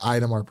specific like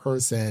item or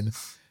person.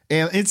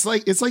 And it's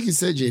like you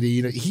said,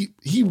 JD,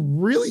 he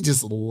really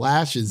just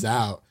lashes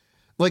out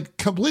like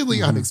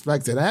completely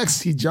unexpected. I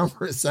actually jumped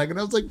for a second.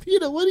 I was like,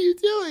 PETA, what are you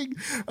doing?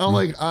 I'm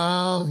like,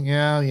 oh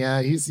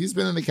yeah. He's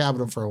been in the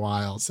Capitol for a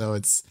while. So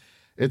it's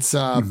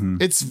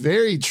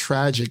very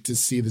tragic to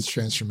see this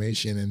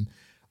transformation. And,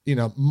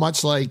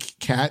 much like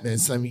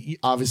Katniss,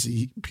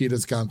 obviously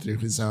PETA's gone through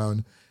his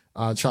own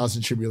trials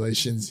and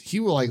tribulations. He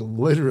will like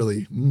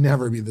literally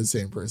never be the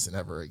same person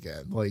ever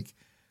again. Like,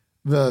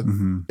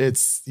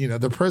 it's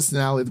the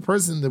personality, the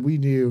person that we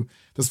knew,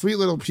 the sweet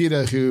little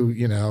PETA who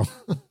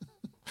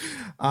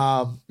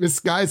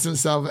disguised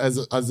himself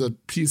as a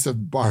piece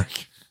of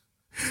bark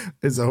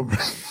is over.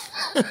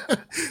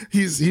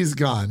 he's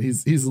gone.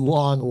 He's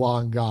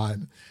long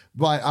gone.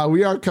 But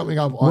we are coming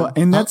up on. Well,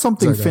 and that's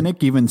something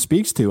Finnick even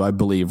speaks to, I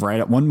believe, right?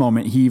 At one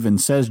moment, he even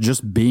says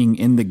just being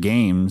in the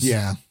games,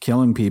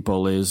 killing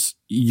people is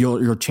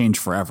you'll change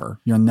forever.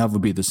 You'll never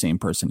be the same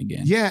person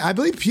again. Yeah, I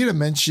believe Peter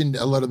mentioned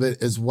a little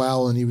bit as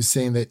well, and he was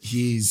saying that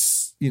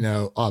he's,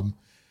 I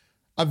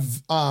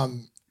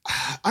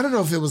don't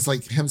know if it was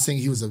like him saying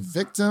he was a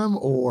victim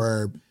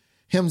or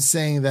him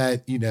saying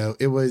that,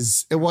 it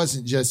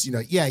wasn't just,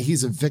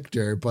 he's a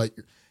victor, but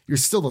you're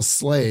still a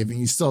slave and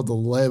you still have to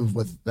live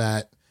with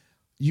that.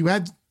 You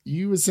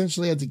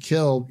essentially had to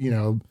kill,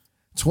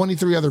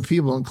 23 other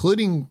people,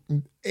 including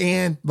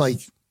and like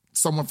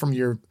someone from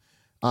your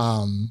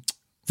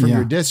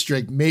your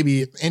district,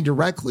 maybe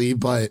indirectly,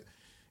 but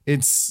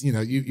it's,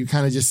 you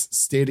kind of just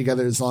stay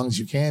together as long as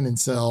you can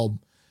until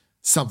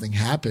something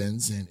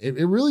happens. And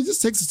it really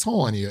just takes a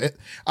toll on you.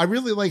 I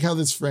really like how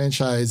this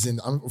franchise,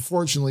 and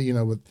unfortunately,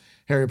 with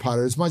Harry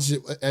Potter, as much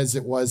as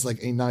it was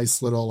like a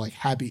nice little like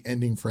happy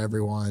ending for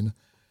everyone,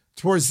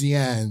 towards the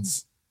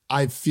end,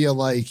 I feel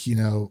like,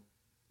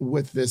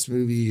 with this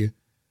movie,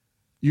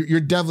 you're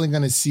definitely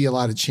going to see a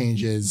lot of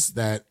changes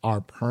that are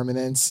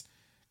permanent.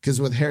 Because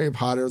with Harry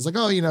Potter, it's like,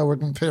 oh, we're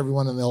going to put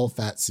everyone in the old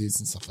fat suits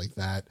and stuff like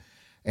that.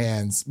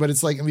 But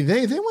it's like,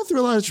 they went through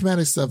a lot of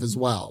traumatic stuff as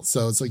well.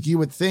 So it's like, you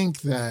would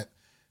think that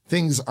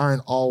things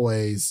aren't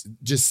always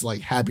just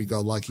like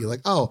happy-go-lucky,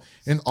 like, oh,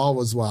 and all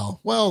was well.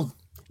 Well,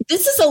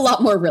 this is a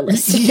lot more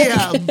realistic.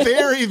 Yeah,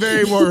 very,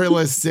 very more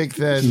realistic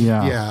than,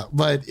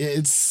 but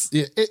it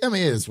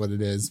is what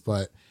it is.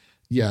 But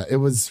yeah, it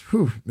was,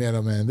 whew, man,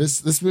 oh man,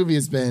 this movie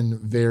has been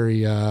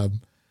very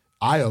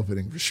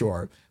eye-opening for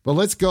sure. But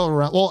let's go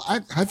around. Well,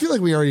 I feel like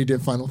we already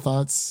did final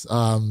thoughts.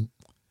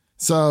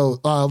 So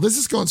let's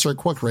just go into a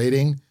quick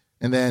rating,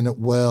 and then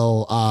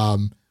we'll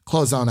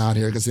close on out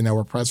here because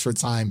we're pressed for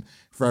time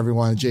for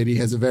everyone. JD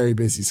has a very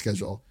busy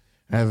schedule.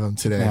 I have him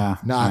today. Yeah,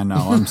 I know.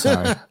 I'm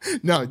sorry.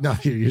 No,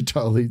 you're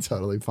totally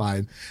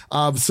fine.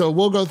 So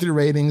we'll go through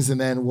ratings,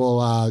 and then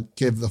we'll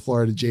give the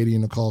floor to JD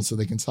and Nicole so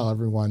they can tell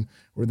everyone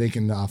where they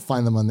can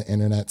find them on the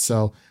internet.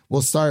 So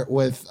we'll start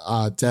with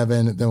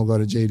Devin, then we'll go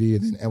to JD,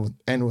 and then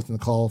end with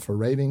Nicole for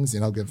ratings,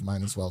 and I'll give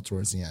mine as well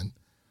towards the end.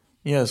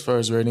 Yeah, as far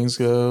as ratings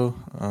go,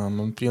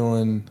 I'm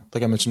feeling,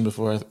 like I mentioned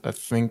before, I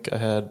think I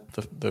had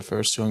the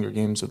first two Hunger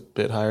Games a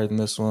bit higher than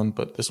this one,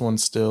 but this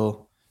one's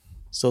still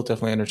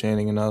definitely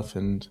entertaining enough,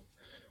 and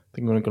I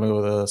think I'm going to go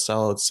with a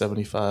solid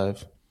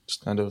 75.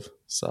 Just kind of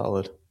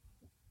solid.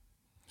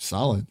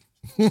 Solid.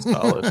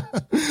 Solid.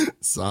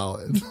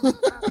 Solid.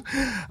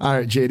 All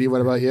right, JD,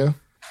 what about you?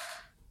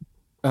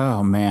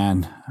 Oh,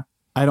 man.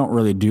 I don't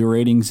really do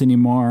ratings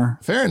anymore.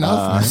 Fair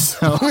enough. Man.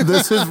 So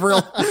this is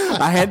real.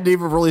 I hadn't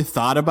even really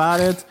thought about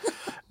it.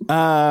 You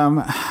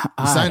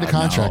signed a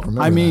contract.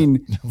 Remember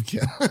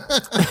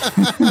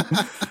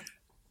that.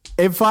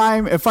 If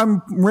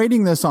I'm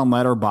rating this on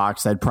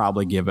Letterboxd, I'd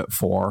probably give it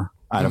 4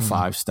 out of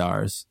 5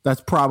 stars.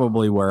 That's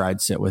probably where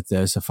I'd sit with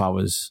this if I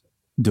was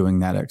doing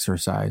that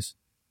exercise.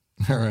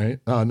 All right.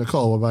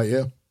 Nicole, what about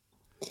you?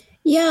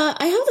 Yeah,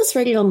 I have this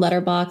rated on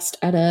Letterboxd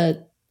at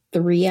a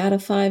 3 out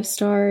of 5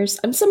 stars.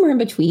 I'm somewhere in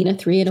between a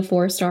 3 and a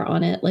 4 star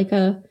on it, like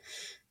a,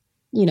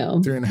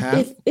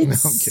 3.5.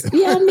 It's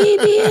yeah,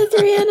 maybe a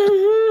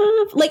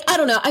 3.5. Like, I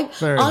don't know.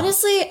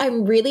 Honestly,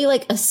 I'm really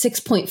like a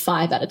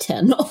 6.5 out of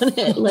 10 on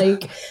it.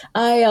 Like,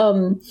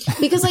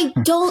 because I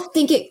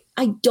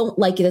don't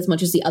like it as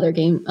much as the other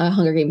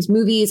Hunger Games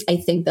movies. I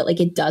think that like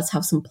it does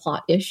have some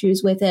plot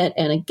issues with it.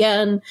 And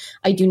again,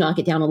 I do knock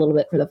it down a little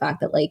bit for the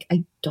fact that like,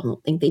 I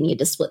don't think they need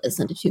to split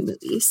this into 2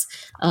 movies.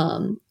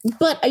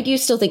 But I do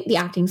still think the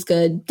acting's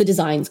good. The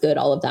design's good,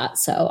 all of that.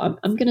 So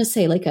I'm going to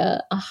say like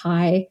a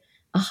high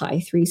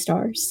 3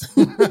 stars.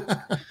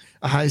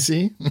 A high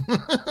C?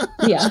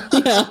 Yeah.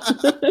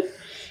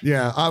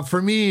 Yeah.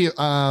 For me,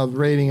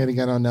 rating it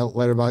again on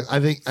Letterboxd,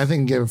 I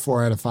think give it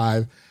 4 out of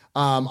 5.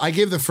 I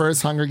gave the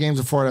first Hunger Games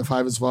a 4 out of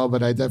 5 as well,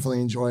 but I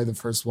definitely enjoy the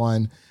first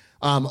one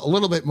a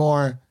little bit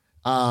more.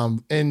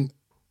 And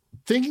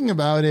thinking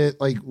about it,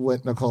 like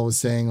what Nicole was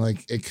saying,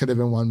 like it could have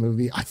been one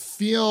movie. I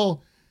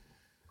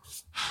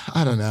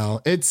don't know.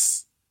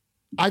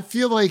 I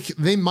feel like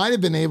they might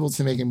have been able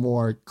to make it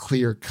more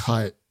clear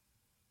cut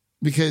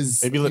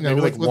because maybe like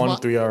one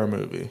 3-hour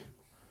movie.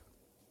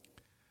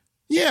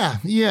 Yeah.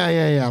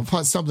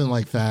 Something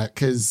like that.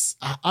 Cause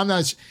I'm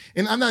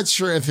not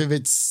sure if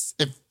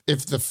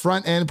the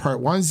front end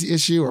part 1 is the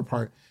issue or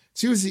part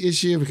 2 is the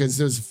issue,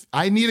 because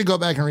I need to go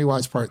back and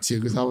rewatch part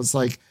 2. Cause I was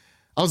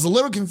a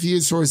little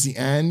confused towards the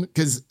end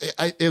because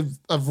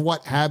of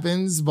what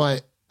happens,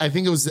 but I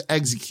think it was the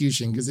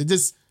execution because it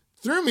just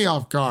threw me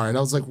off guard. I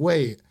was like,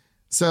 wait,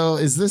 so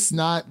is this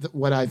not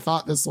what I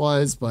thought this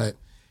was? But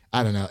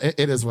I don't know.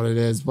 It is what it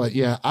is. But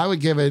yeah, I would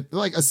give it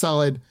like a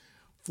solid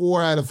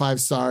 4 out of 5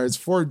 stars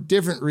for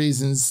different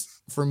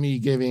reasons for me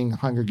giving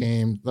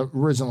the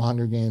original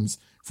Hunger Games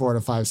 4 out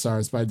of 5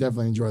 stars, but I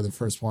definitely enjoy the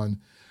first one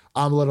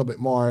a little bit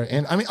more.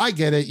 And I mean, I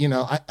get it.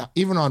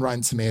 Even on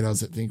Rotten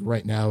Tomatoes, I think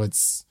right now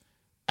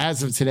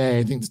as of today,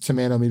 I think the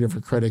tomato meter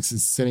for critics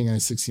is sitting at a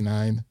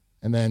 69.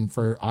 And then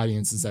for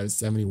audiences at a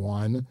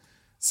 71.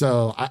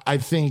 So I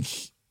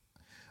think,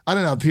 I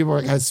don't know,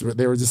 people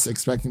they were just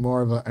expecting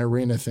more of an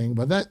arena thing,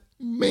 but that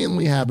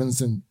mainly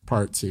happens in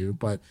part 2.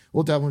 But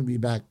we'll definitely be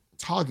back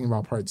talking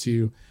about part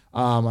 2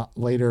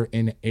 later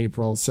in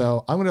April.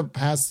 So I'm going to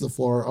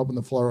open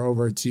the floor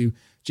over to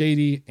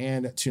JD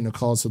and to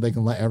Nicole so they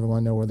can let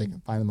everyone know where they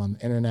can find them on the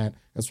internet.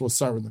 We'll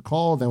start with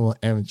Nicole, then we'll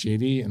end with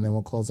JD, and then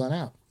we'll close on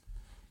out.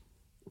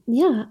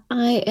 Yeah,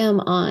 I am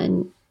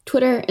on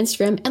Twitter,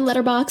 Instagram, and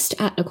Letterboxd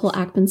at Nicole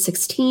Ackman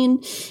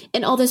 16.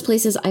 In all those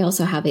places, I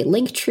also have a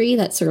link tree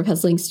that sort of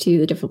has links to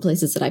the different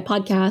places that I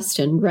podcast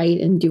and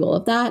write and do all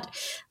of that.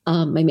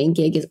 My main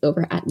gig is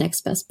over at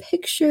Next Best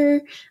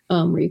Picture,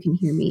 where you can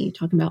hear me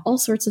talking about all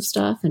sorts of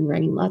stuff and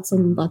writing lots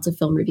and lots of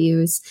film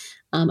reviews.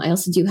 I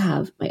also do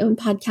have my own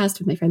podcast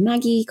with my friend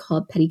Maggie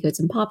called Petticoats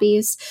and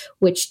Poppies,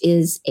 which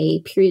is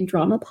a period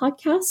drama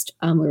podcast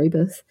where we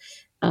both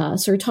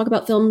sort of talk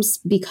about films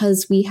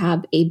because we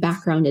have a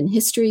background in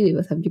history. We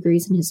both have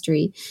degrees in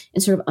history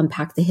and sort of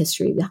unpack the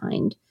history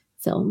behind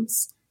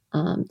films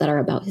that are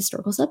about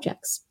historical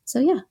subjects. So,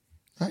 yeah.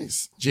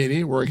 Nice.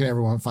 JD, where can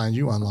everyone find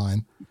you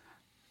online?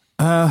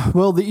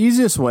 Well, the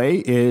easiest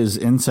way is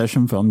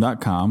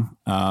InSessionFilm.com.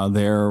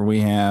 There we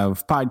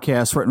have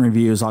podcasts, written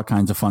reviews, all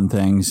kinds of fun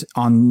things.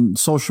 On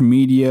social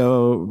media,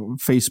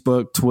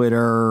 Facebook,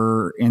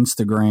 Twitter,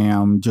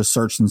 Instagram, just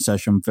search In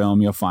Session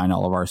Film. You'll find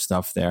all of our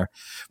stuff there.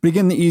 But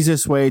again, the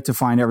easiest way to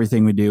find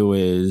everything we do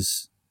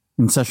is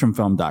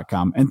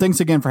InSessionFilm.com. And thanks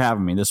again for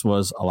having me. This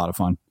was a lot of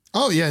fun.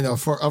 Oh yeah, no,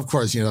 of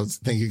course,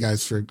 thank you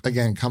guys for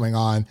again coming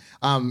on.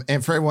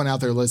 And for everyone out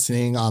there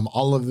listening,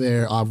 all of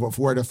their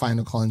where to find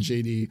Nicole and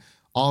JD,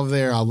 all of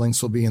their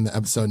links will be in the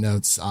episode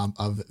notes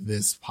of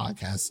this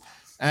podcast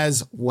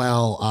as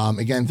well.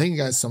 Again, thank you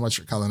guys so much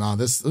for coming on.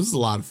 This is a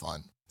lot of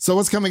fun. So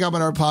what's coming up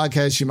on our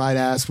podcast, you might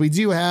ask? We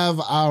do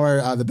have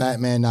our the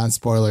Batman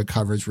non-spoiler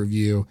coverage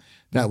review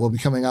that will be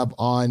coming up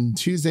on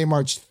Tuesday,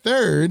 March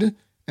 3rd.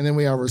 And then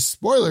we have our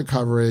spoiler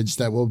coverage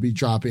that will be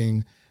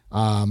dropping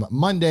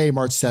Monday,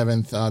 March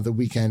 7th, the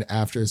weekend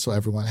after. So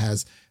everyone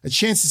has a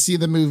chance to see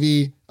the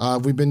movie.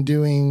 We've been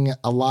doing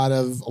a lot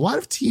of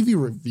TV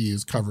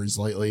reviews coverage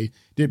lately.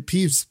 Did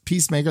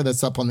Peacemaker,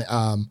 that's up on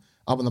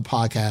the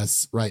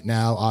podcast right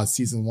now,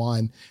 season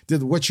 1.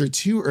 Did The Witcher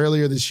 2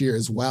 earlier this year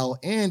as well.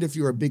 And if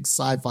you're a big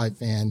sci-fi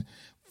fan,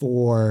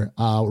 for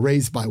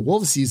Raised by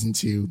Wolves season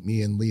 2,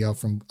 me and Leo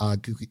from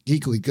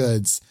Geekly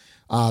Goods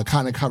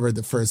kind of covered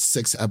the first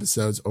 6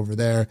 episodes over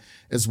there,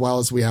 as well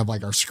as we have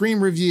like our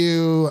Scream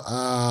review,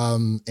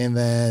 and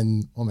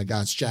then, oh my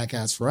gosh,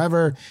 Jackass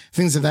Forever,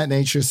 things of that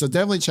nature. So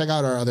definitely check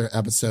out our other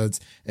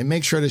episodes and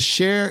make sure to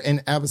share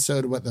an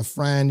episode with a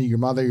friend, your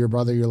mother, your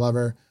brother, your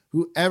lover,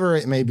 whoever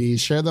it may be.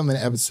 Share them an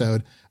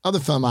episode of the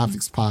Film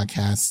Optics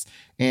podcast.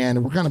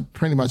 And we're going to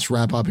pretty much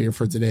wrap up here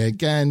for today.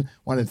 Again,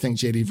 want to thank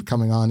JD for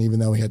coming on, even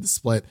though we had to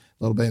split a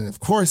little bit. And of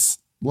course,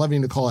 love you,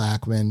 Nicole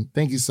Ackman.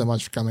 Thank you so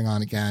much for coming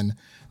on again.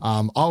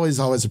 Always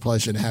a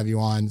pleasure to have you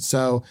on.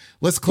 So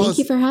let's close. Thank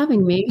you for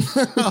having me.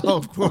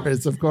 Of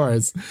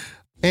course.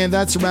 And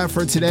that's a wrap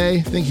for today.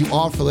 Thank you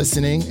all for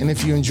listening. And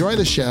if you enjoy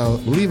the show,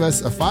 leave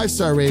us a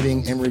 5-star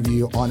rating and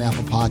review on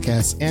Apple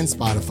Podcasts and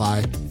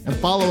Spotify. And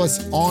follow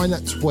us on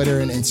Twitter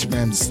and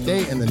Instagram to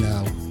stay in the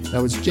know.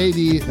 That was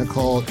JD,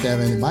 Nicole,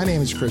 Devin. My name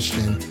is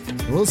Christian.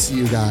 And we'll see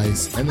you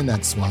guys in the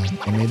next one.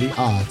 And may the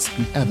odds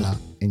be ever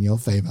in your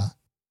favor.